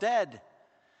 They were all dead.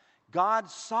 God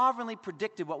sovereignly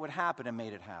predicted what would happen and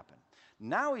made it happen.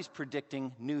 Now he's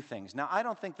predicting new things. Now, I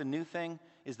don't think the new thing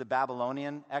is the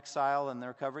Babylonian exile and the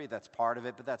recovery. That's part of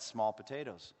it, but that's small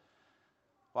potatoes.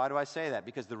 Why do I say that?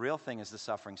 Because the real thing is the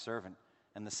suffering servant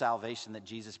and the salvation that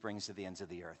Jesus brings to the ends of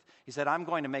the earth. He said, I'm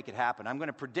going to make it happen. I'm going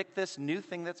to predict this new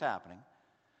thing that's happening.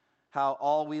 How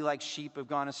all we like sheep have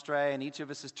gone astray and each of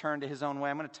us has turned to his own way.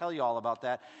 I'm going to tell you all about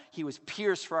that. He was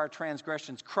pierced for our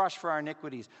transgressions, crushed for our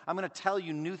iniquities. I'm going to tell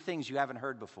you new things you haven't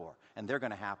heard before, and they're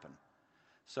going to happen.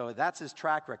 So that's his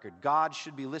track record. God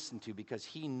should be listened to because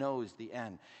he knows the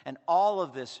end. And all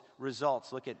of this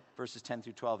results, look at verses 10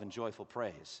 through 12, in joyful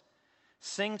praise.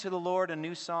 Sing to the Lord a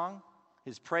new song,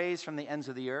 his praise from the ends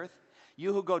of the earth.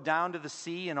 You who go down to the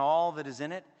sea and all that is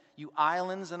in it, you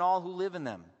islands and all who live in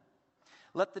them.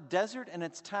 Let the desert and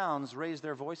its towns raise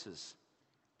their voices.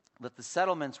 Let the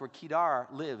settlements where Kedar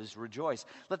lives rejoice.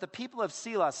 Let the people of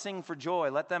Selah sing for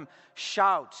joy. Let them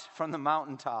shout from the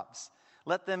mountaintops.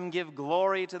 Let them give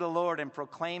glory to the Lord and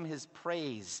proclaim his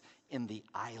praise in the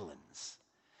islands.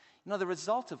 You know, the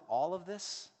result of all of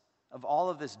this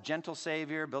gentle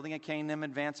Savior, building a kingdom,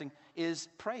 advancing, is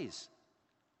praise.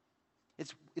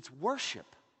 It's worship.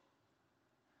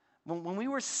 When we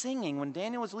were singing, when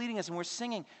Daniel was leading us and we're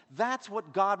singing, that's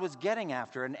what God was getting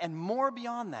after, and more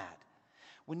beyond that.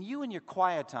 When you in your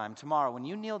quiet time tomorrow, when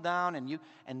you kneel down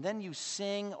and then you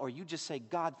sing, or you just say,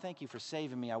 God, thank you for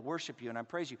saving me, I worship you and I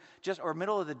praise you, or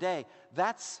middle of the day,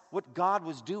 that's what God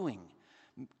was doing,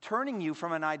 turning you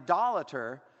from an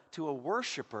idolater to a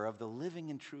worshiper of the living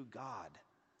and true God.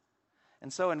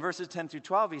 And so in verses 10 through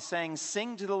 12, he's saying,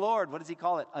 sing to the Lord. What does he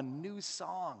call it? A new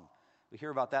song. We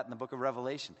hear about that in the book of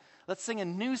Revelation. Let's sing a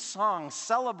new song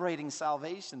celebrating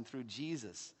salvation through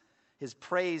Jesus, his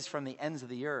praise from the ends of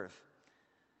the earth.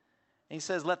 And he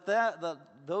says, let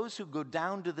those who go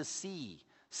down to the sea,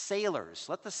 sailors,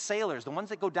 let the sailors, the ones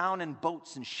that go down in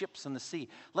boats and ships in the sea,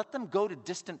 let them go to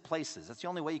distant places. That's the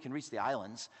only way you can reach the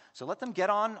islands. So let them get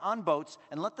on boats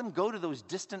and let them go to those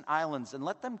distant islands and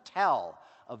let them tell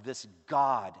of this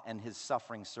God and his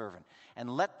suffering servant. And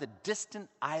let the distant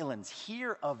islands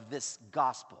hear of this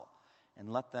gospel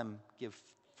and let them give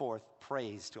forth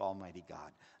praise to Almighty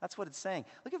God. That's what it's saying.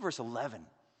 Look at verse 11.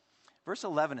 Verse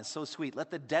 11 is so sweet. Let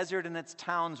the desert and its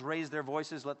towns raise their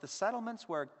voices. Let the settlements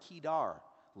where Kedar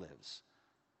lives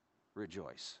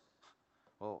rejoice.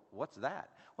 Well, what's that?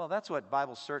 Well, that's what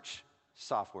Bible search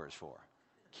software is for.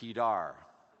 Kedar.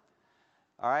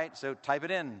 All right, so type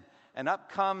it in. And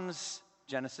up comes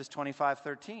Genesis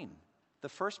 25:13. The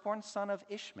firstborn son of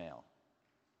Ishmael.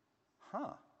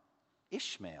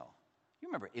 Ishmael. You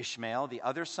remember Ishmael, the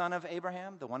other son of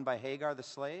Abraham, the one by Hagar, the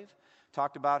slave?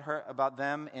 Talked about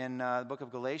them in the book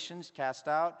of Galatians, cast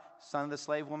out. Son of the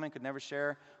slave woman could never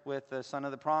share with the son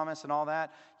of the promise and all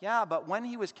that. Yeah, but when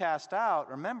he was cast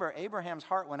out, remember, Abraham's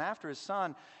heart went after his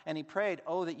son, and he prayed,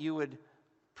 oh, that you would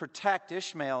protect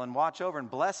Ishmael and watch over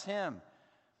and bless him.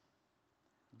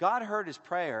 God heard his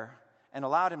prayer and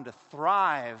allowed him to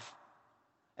thrive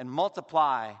and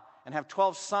multiply and have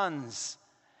 12 sons.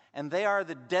 And they are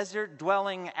the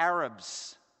desert-dwelling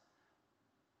Arabs.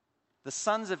 The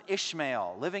sons of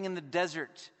Ishmael, living in the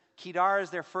desert. Kedar is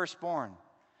their firstborn.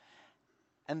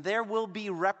 And there will be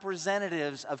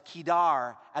representatives of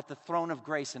Kedar at the throne of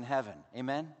grace in heaven.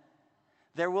 Amen?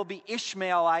 There will be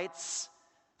Ishmaelites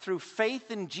through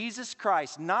faith in Jesus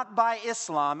Christ, not by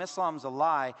Islam. Islam's a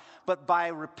lie. But by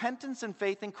repentance and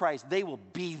faith in Christ, they will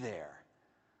be there.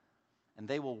 And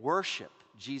they will worship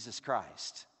Jesus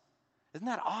Christ. Isn't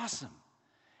that awesome?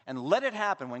 And let it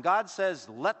happen. When God says,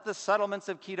 let the settlements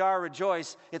of Kedar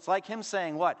rejoice, it's like him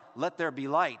saying what? Let there be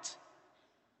light.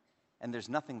 And there's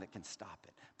nothing that can stop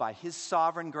it. By his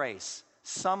sovereign grace,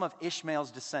 some of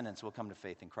Ishmael's descendants will come to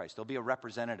faith in Christ. There'll be a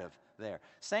representative there.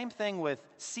 Same thing with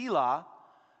Selah,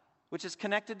 which is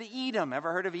connected to Edom.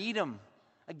 Ever heard of Edom?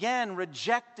 Again,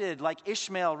 rejected, like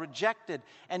Ishmael, rejected.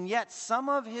 And yet some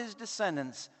of his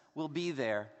descendants will be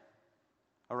there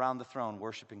around the throne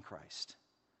worshiping Christ.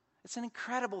 It's an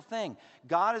incredible thing.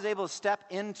 God is able to step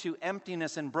into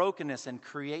emptiness and brokenness and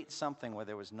create something where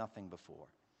there was nothing before.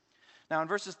 Now in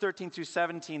verses 13 through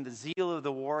 17, the zeal of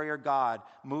the warrior God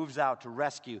moves out to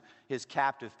rescue his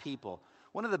captive people.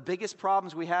 One of the biggest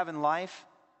problems we have in life,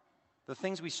 the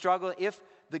things we struggle, if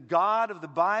the God of the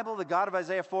Bible, the God of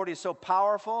Isaiah 40 is so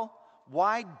powerful,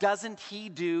 why doesn't he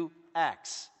do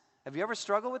X? Have you ever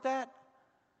struggled with that?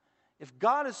 If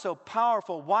God is so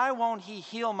powerful, why won't he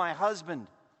heal my husband?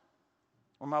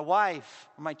 Or my wife,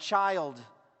 or my child?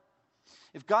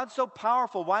 If God's so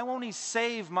powerful, why won't he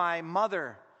save my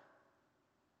mother?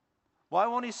 Why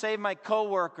won't he save my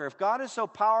coworker? If God is so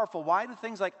powerful, why do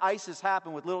things like ISIS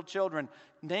happen with little children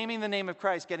naming the name of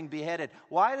Christ, getting beheaded?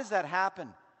 Why does that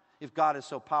happen if God is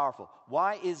so powerful?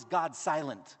 Why is God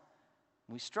silent?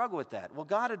 We struggle with that. Well,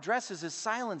 God addresses his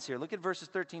silence here. Look at verses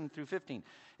 13 through 15.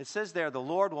 It says there, the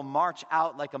Lord will march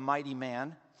out like a mighty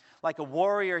man. Like a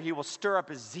warrior, he will stir up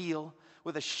his zeal.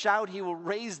 With a shout, he will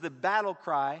raise the battle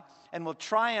cry and will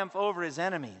triumph over his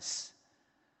enemies.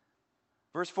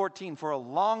 Verse 14, for a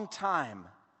long time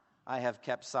I have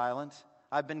kept silent.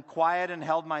 I've been quiet and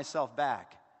held myself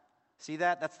back. See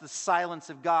that? That's the silence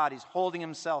of God. He's holding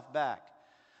himself back.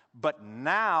 But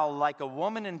now, like a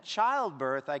woman in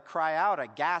childbirth, I cry out, I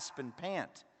gasp and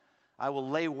pant. I will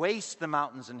lay waste the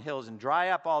mountains and hills and dry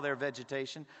up all their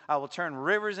vegetation. I will turn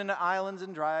rivers into islands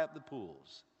and dry up the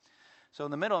pools. So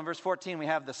in the middle, in verse 14, we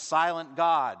have the silent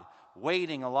God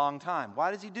waiting a long time.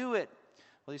 Why does he do it?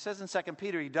 Well, he says in 2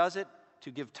 Peter, he does it to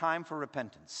give time for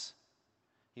repentance.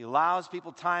 He allows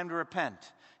people time to repent.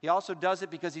 He also does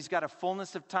it because he's got a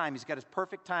fullness of time. He's got his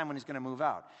perfect time when he's going to move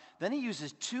out. Then he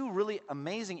uses two really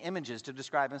amazing images to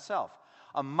describe himself.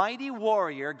 A mighty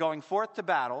warrior going forth to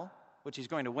battle, which he's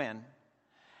going to win,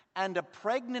 and a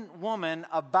pregnant woman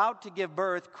about to give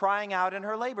birth crying out in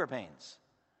her labor pains.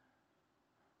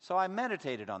 So I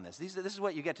meditated on this. This is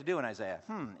what you get to do in Isaiah.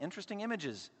 Interesting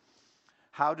images.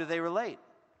 How do they relate?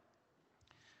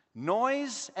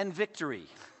 Noise and victory.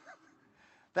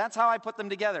 That's how I put them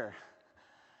together.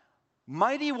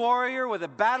 Mighty warrior with a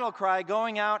battle cry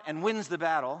going out and wins the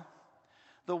battle.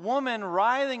 The woman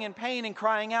writhing in pain and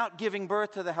crying out, giving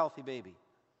birth to the healthy baby.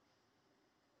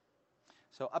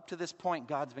 So up to this point,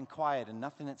 God's been quiet and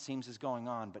nothing that seems is going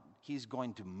on, but he's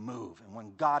going to move. And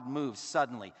when God moves,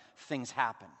 suddenly things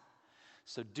happen.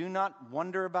 So do not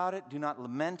wonder about it. Do not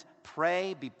lament.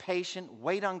 Pray. Be patient.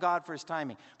 Wait on God for his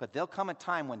timing. But there'll come a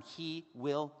time when he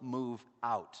will move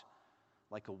out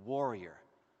like a warrior.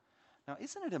 Now,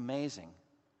 isn't it amazing?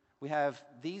 We have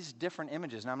these different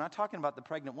images. Now, I'm not talking about the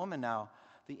pregnant woman now.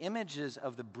 The images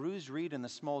of the bruised reed and the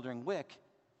smoldering wick,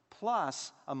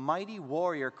 plus a mighty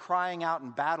warrior crying out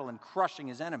in battle and crushing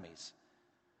his enemies.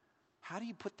 How do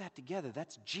you put that together?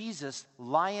 That's Jesus,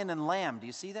 lion and lamb. Do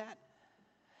you see that?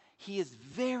 He is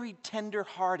very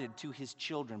tender-hearted to his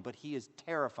children, but he is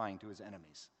terrifying to his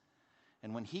enemies.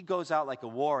 And when he goes out like a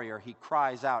warrior, he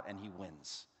cries out and he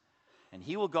wins. And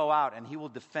he will go out and he will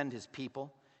defend his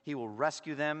people. He will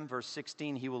rescue them. Verse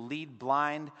 16, he will lead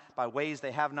blind by ways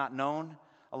they have not known.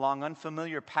 Along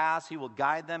unfamiliar paths, he will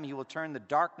guide them. He will turn the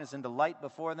darkness into light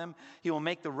before them. He will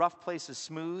make the rough places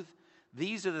smooth.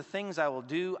 These are the things I will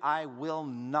do. I will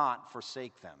not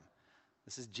forsake them.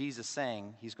 This is Jesus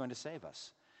saying he's going to save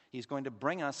us. He's going to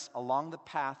bring us along the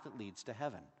path that leads to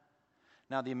heaven.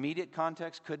 Now, the immediate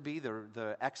context could be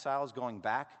the exiles going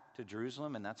back to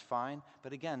Jerusalem, and that's fine.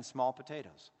 But again, small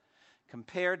potatoes.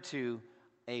 Compared to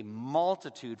a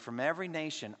multitude from every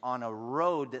nation on a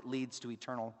road that leads to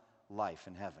eternal life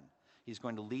in heaven. He's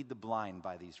going to lead the blind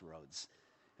by these roads.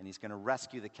 And he's going to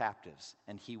rescue the captives.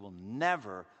 And he will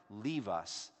never leave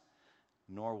us,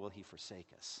 nor will he forsake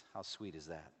us. How sweet is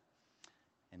that?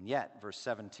 And yet, verse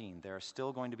 17, there are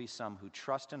still going to be some who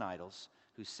trust in idols,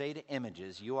 who say to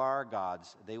images, you are our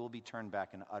gods. They will be turned back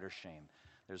in utter shame.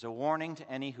 There's a warning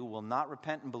to any who will not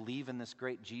repent and believe in this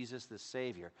great Jesus, this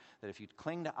Savior, that if you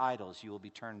cling to idols, you will be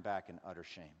turned back in utter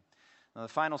shame. Now, the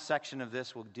final section of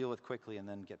this we'll deal with quickly and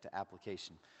then get to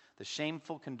application. The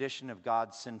shameful condition of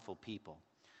God's sinful people.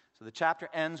 So the chapter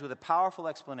ends with a powerful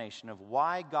explanation of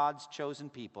why God's chosen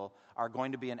people are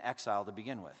going to be in exile to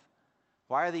begin with.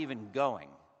 Why are they even going?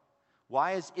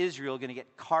 Why is Israel going to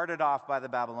get carted off by the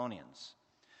Babylonians?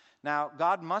 Now,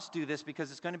 God must do this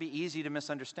because it's going to be easy to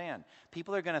misunderstand.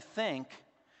 People are going to think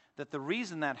that the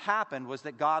reason that happened was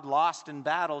that God lost in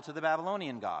battle to the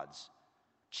Babylonian gods.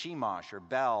 Chemosh or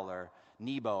Bel or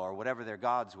Nebo or whatever their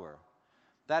gods were.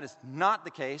 That is not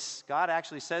the case. God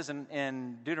actually says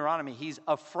in Deuteronomy, he's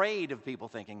afraid of people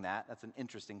thinking that. That's an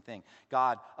interesting thing.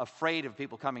 God afraid of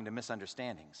people coming to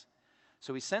misunderstandings.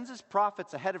 So he sends his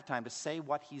prophets ahead of time to say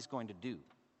what he's going to do.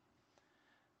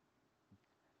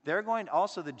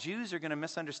 The Jews are going to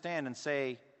misunderstand and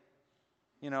say,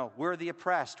 we're the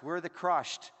oppressed, we're the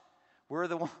crushed, we're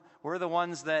the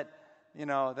ones that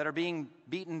are being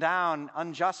beaten down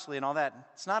unjustly and all that.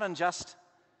 It's not unjust.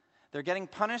 They're getting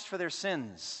punished for their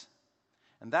sins.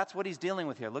 And that's what he's dealing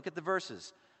with here. Look at the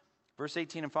verses. Verse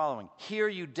 18 and following. Hear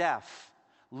you deaf,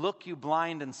 look you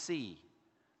blind and see.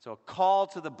 So a call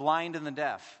to the blind and the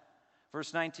deaf.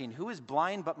 Verse 19, who is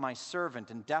blind but my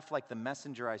servant and deaf like the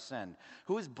messenger I send?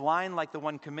 Who is blind like the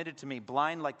one committed to me,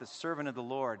 blind like the servant of the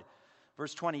Lord?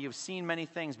 Verse 20, you've seen many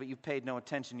things, but you've paid no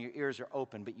attention. Your ears are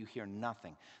open, but you hear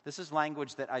nothing. This is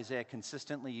language that Isaiah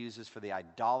consistently uses for the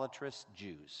idolatrous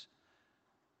Jews.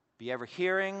 Be ever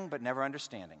hearing, but never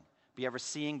understanding. Be ever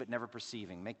seeing, but never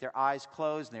perceiving. Make their eyes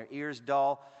closed and their ears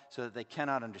dull, so that they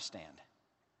cannot understand.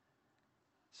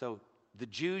 So the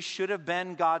Jews should have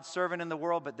been God's servant in the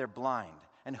world, but they're blind.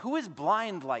 And who is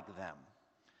blind like them?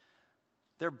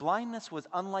 Their blindness was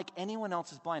unlike anyone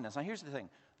else's blindness. Now here's the thing.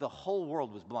 The whole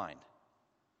world was blind.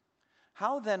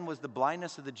 How then was the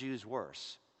blindness of the Jews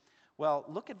worse? Well,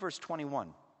 look at verse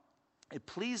 21. It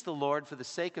pleased the Lord for the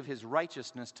sake of his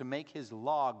righteousness to make his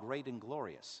law great and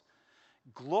glorious.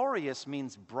 Glorious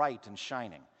means bright and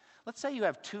shining. Let's say you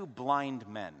have two blind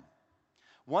men.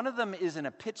 One of them is in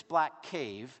a pitch black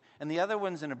cave, and the other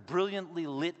one's in a brilliantly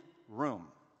lit room.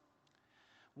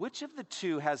 Which of the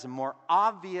two has a more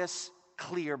obvious,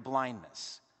 clear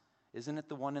blindness? Isn't it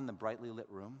the one in the brightly lit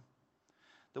room?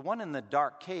 The one in the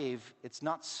dark cave, it's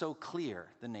not so clear,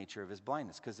 the nature of his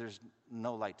blindness, because there's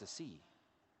no light to see.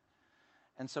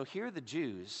 And so here are the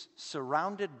Jews,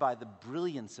 surrounded by the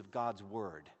brilliance of God's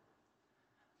word,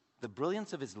 the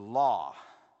brilliance of his law,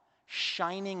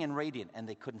 shining and radiant, and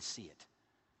they couldn't see it.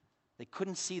 They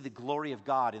couldn't see the glory of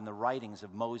God in the writings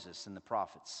of Moses and the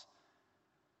prophets.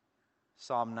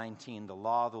 Psalm 19, the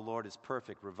law of the Lord is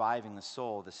perfect, reviving the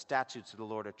soul. The statutes of the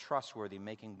Lord are trustworthy,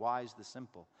 making wise the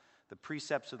simple. The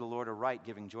precepts of the Lord are right,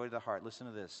 giving joy to the heart. Listen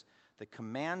to this. The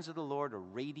commands of the Lord are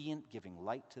radiant, giving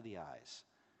light to the eyes.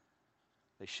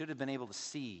 They should have been able to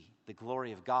see the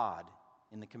glory of God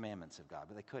in the commandments of God,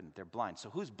 but they couldn't. They're blind. So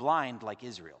who's blind like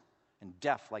Israel and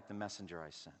deaf like the messenger I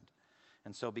send?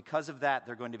 And so because of that,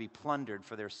 they're going to be plundered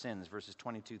for their sins, verses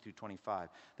 22 through 25.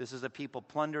 This is a people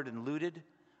plundered and looted,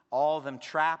 all of them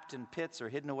trapped in pits or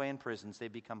hidden away in prisons. They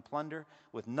become plunder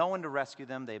with no one to rescue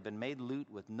them. They've been made loot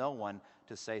with no one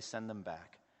to say, send them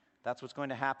back. That's what's going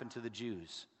to happen to the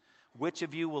Jews. Which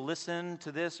of you will listen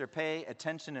to this or pay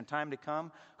attention in time to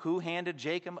come? Who handed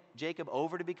Jacob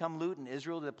over to become loot and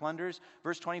Israel to the plunderers?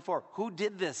 Verse 24, who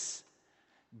did this?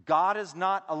 God is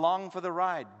not along for the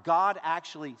ride. God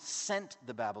actually sent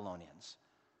the Babylonians.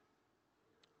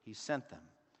 He sent them.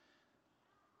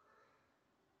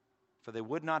 For they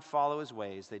would not follow his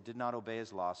ways, they did not obey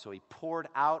his law, so he poured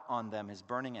out on them his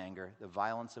burning anger, the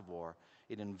violence of war.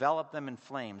 It enveloped them in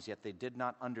flames, yet they did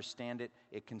not understand it.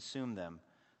 It consumed them,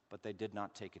 but they did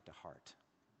not take it to heart.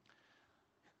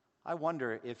 I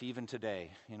wonder if even today,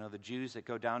 the Jews that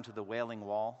go down to the Wailing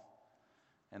Wall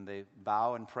and they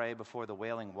bow and pray before the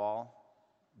Wailing Wall,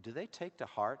 do they take to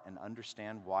heart and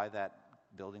understand why that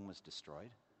building was destroyed?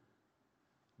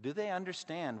 Do they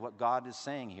understand what God is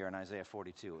saying here in Isaiah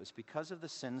 42? It's because of the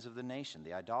sins of the nation,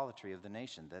 the idolatry of the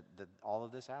nation, that all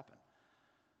of this happened.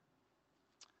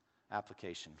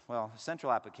 Application. Well, the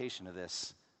central application of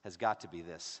this has got to be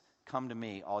this. Come to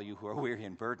me, all you who are weary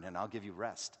and burdened, and I'll give you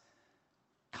rest.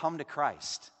 Come to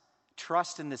Christ.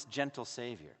 Trust in this gentle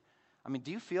Savior. I mean,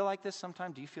 do you feel like this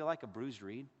sometimes? Do you feel like a bruised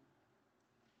reed?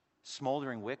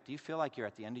 Smoldering wick? Do you feel like you're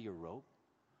at the end of your rope?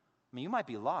 I mean, you might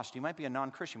be lost. You might be a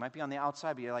non-Christian. You might be on the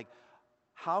outside, but you're like,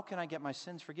 how can I get my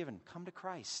sins forgiven? Come to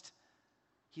Christ.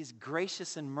 He is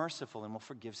gracious and merciful and will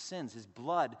forgive sins. His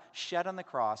blood shed on the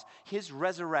cross, his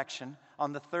resurrection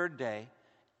on the third day,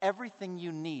 everything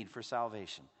you need for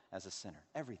salvation as a sinner,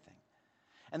 everything.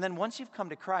 And then once you've come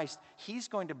to Christ, he's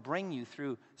going to bring you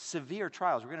through severe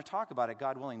trials. We're going to talk about it,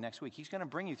 God willing, next week. He's going to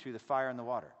bring you through the fire and the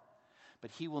water.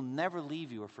 But he will never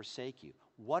leave you or forsake you.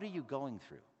 What are you going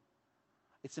through?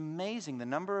 It's amazing the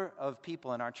number of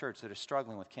people in our church that are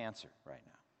struggling with cancer right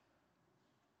now.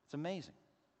 It's amazing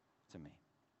to me.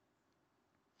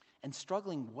 And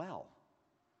struggling well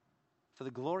for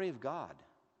the glory of God.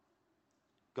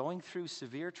 Going through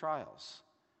severe trials.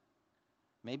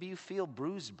 Maybe you feel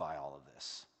bruised by all of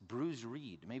this. Bruised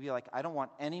reed. Maybe you're like, I don't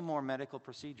want any more medical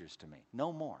procedures to me.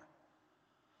 No more.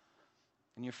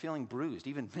 And you're feeling bruised,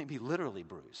 even maybe literally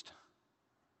bruised,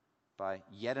 by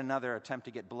yet another attempt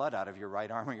to get blood out of your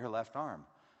right arm or your left arm.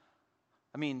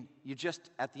 I mean, you just,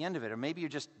 at the end of it, or maybe you're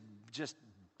just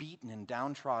beaten and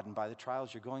downtrodden by the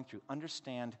trials you're going through.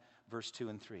 Understand verse 2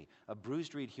 and 3. A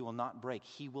bruised reed he will not break.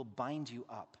 He will bind you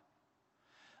up.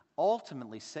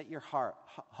 Ultimately, set your heart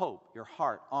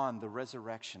on the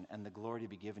resurrection and the glory to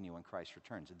be given you when Christ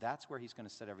returns. That's where he's going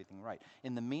to set everything right.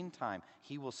 In the meantime,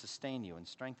 he will sustain you and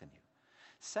strengthen you.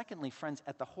 Secondly, friends,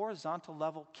 at the horizontal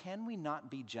level, can we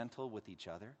not be gentle with each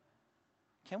other?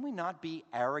 Can we not be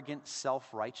arrogant,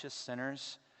 self-righteous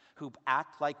sinners who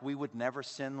act like we would never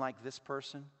sin like this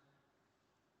person?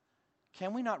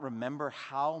 Can we not remember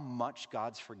how much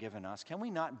God's forgiven us? Can we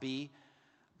not be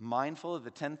mindful of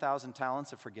the 10,000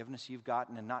 talents of forgiveness you've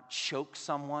gotten and not choke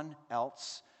someone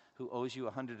else who owes you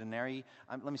 100 denarii?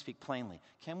 Let me speak plainly.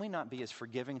 Can we not be as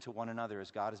forgiving to one another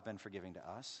as God has been forgiving to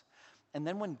us? And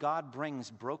then when God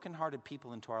brings brokenhearted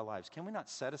people into our lives, can we not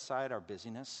set aside our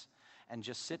busyness and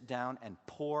just sit down and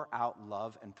pour out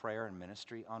love and prayer and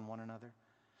ministry on one another?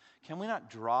 Can we not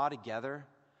draw together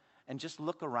and just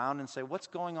look around and say, what's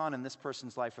going on in this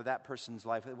person's life or that person's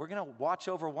life? We're going to watch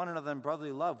over one another in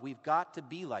brotherly love. We've got to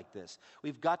be like this.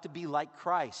 We've got to be like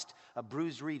Christ, a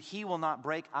bruised reed He will not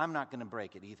break. I'm not going to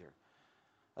break it either.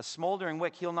 A smoldering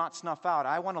wick He'll not snuff out.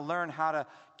 I want to learn how to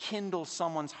kindle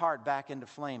someone's heart back into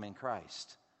flame in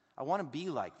Christ. I want to be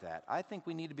like that. I think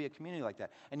we need to be a community like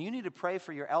that. And you need to pray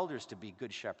for your elders to be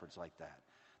good shepherds like that.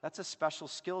 That's a special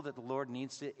skill that the Lord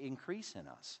needs to increase in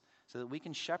us, so that we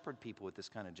can shepherd people with this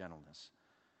kind of gentleness.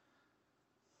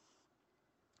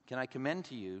 Can I commend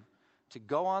to you to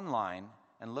go online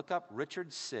and look up Richard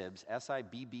Sibbes,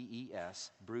 Sibbes,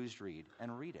 Bruised Reed,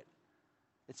 and read it.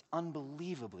 It's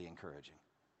unbelievably encouraging.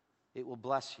 It will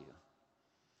bless you.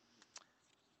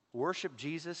 Worship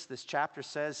Jesus, this chapter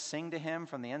says, sing to Him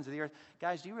from the ends of the earth.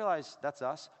 Guys, do you realize that's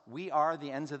us? We are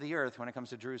the ends of the earth when it comes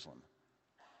to Jerusalem.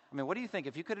 I mean, what do you think?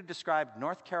 If you could have described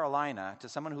North Carolina to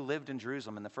someone who lived in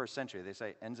Jerusalem in the first century, they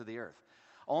say, ends of the earth.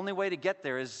 Only way to get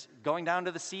there is going down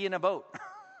to the sea in a boat.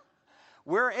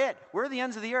 We're it. We're the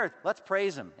ends of the earth. Let's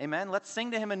praise Him. Amen? Let's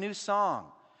sing to Him a new song.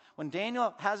 When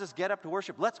Daniel has us get up to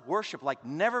worship, let's worship like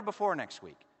never before next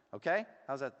week. Okay?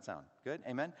 How's that sound? Good?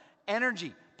 Amen?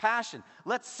 Energy, passion.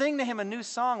 Let's sing to Him a new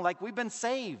song like we've been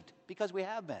saved, because we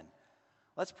have been.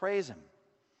 Let's praise Him.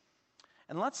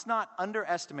 And let's not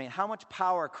underestimate how much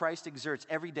power Christ exerts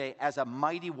every day as a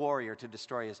mighty warrior to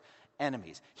destroy His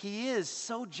enemies. He is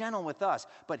so gentle with us,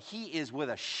 but He is with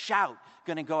a shout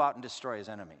going to go out and destroy His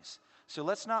enemies. So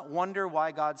let's not wonder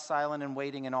why God's silent and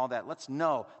waiting and all that. Let's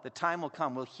know the time will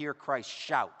come we'll hear Christ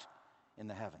shout in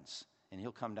the heavens, and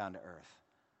He'll come down to earth.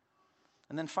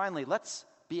 And then finally, let's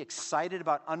be excited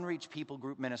about unreached people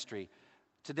group ministry.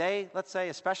 Today, let's say,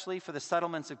 especially for the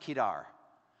settlements of Kedar.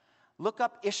 Look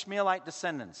up Ishmaelite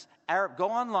descendants. Go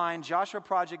online,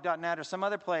 joshuaproject.net or some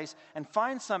other place, and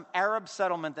find some Arab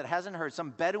settlement that hasn't heard,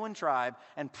 some Bedouin tribe,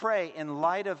 and pray in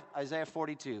light of Isaiah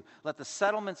 42. Let the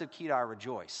settlements of Kedar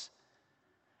rejoice.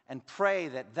 And pray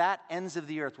that that ends of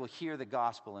the earth will hear the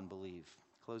gospel and believe.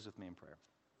 Close with me in prayer.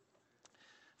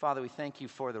 Father, we thank You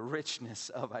for the richness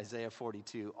of Isaiah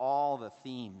 42, all the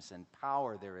themes and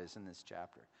power there is in this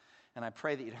chapter. And I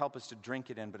pray that You'd help us to drink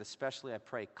it in, but especially I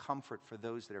pray comfort for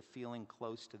those that are feeling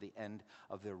close to the end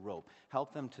of their rope.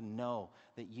 Help them to know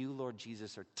that You, Lord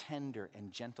Jesus, are tender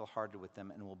and gentle-hearted with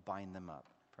them and will bind them up.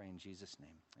 I pray in Jesus'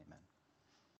 name, amen.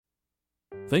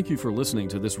 Thank you for listening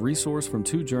to this resource from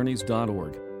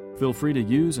twojourneys.org. Feel free to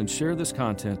use and share this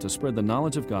content to spread the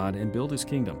knowledge of God and build His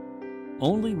kingdom.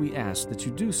 Only we ask that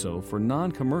you do so for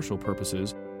non-commercial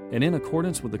purposes and in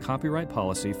accordance with the copyright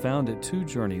policy found at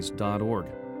twojourneys.org.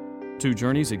 Two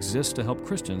Journeys exists to help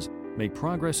Christians make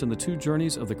progress in the two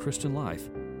journeys of the Christian life,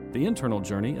 the internal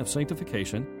journey of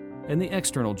sanctification and the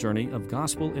external journey of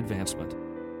gospel advancement.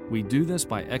 We do this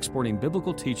by exporting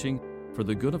biblical teaching for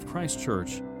the good of Christ's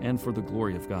church and for the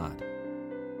glory of God.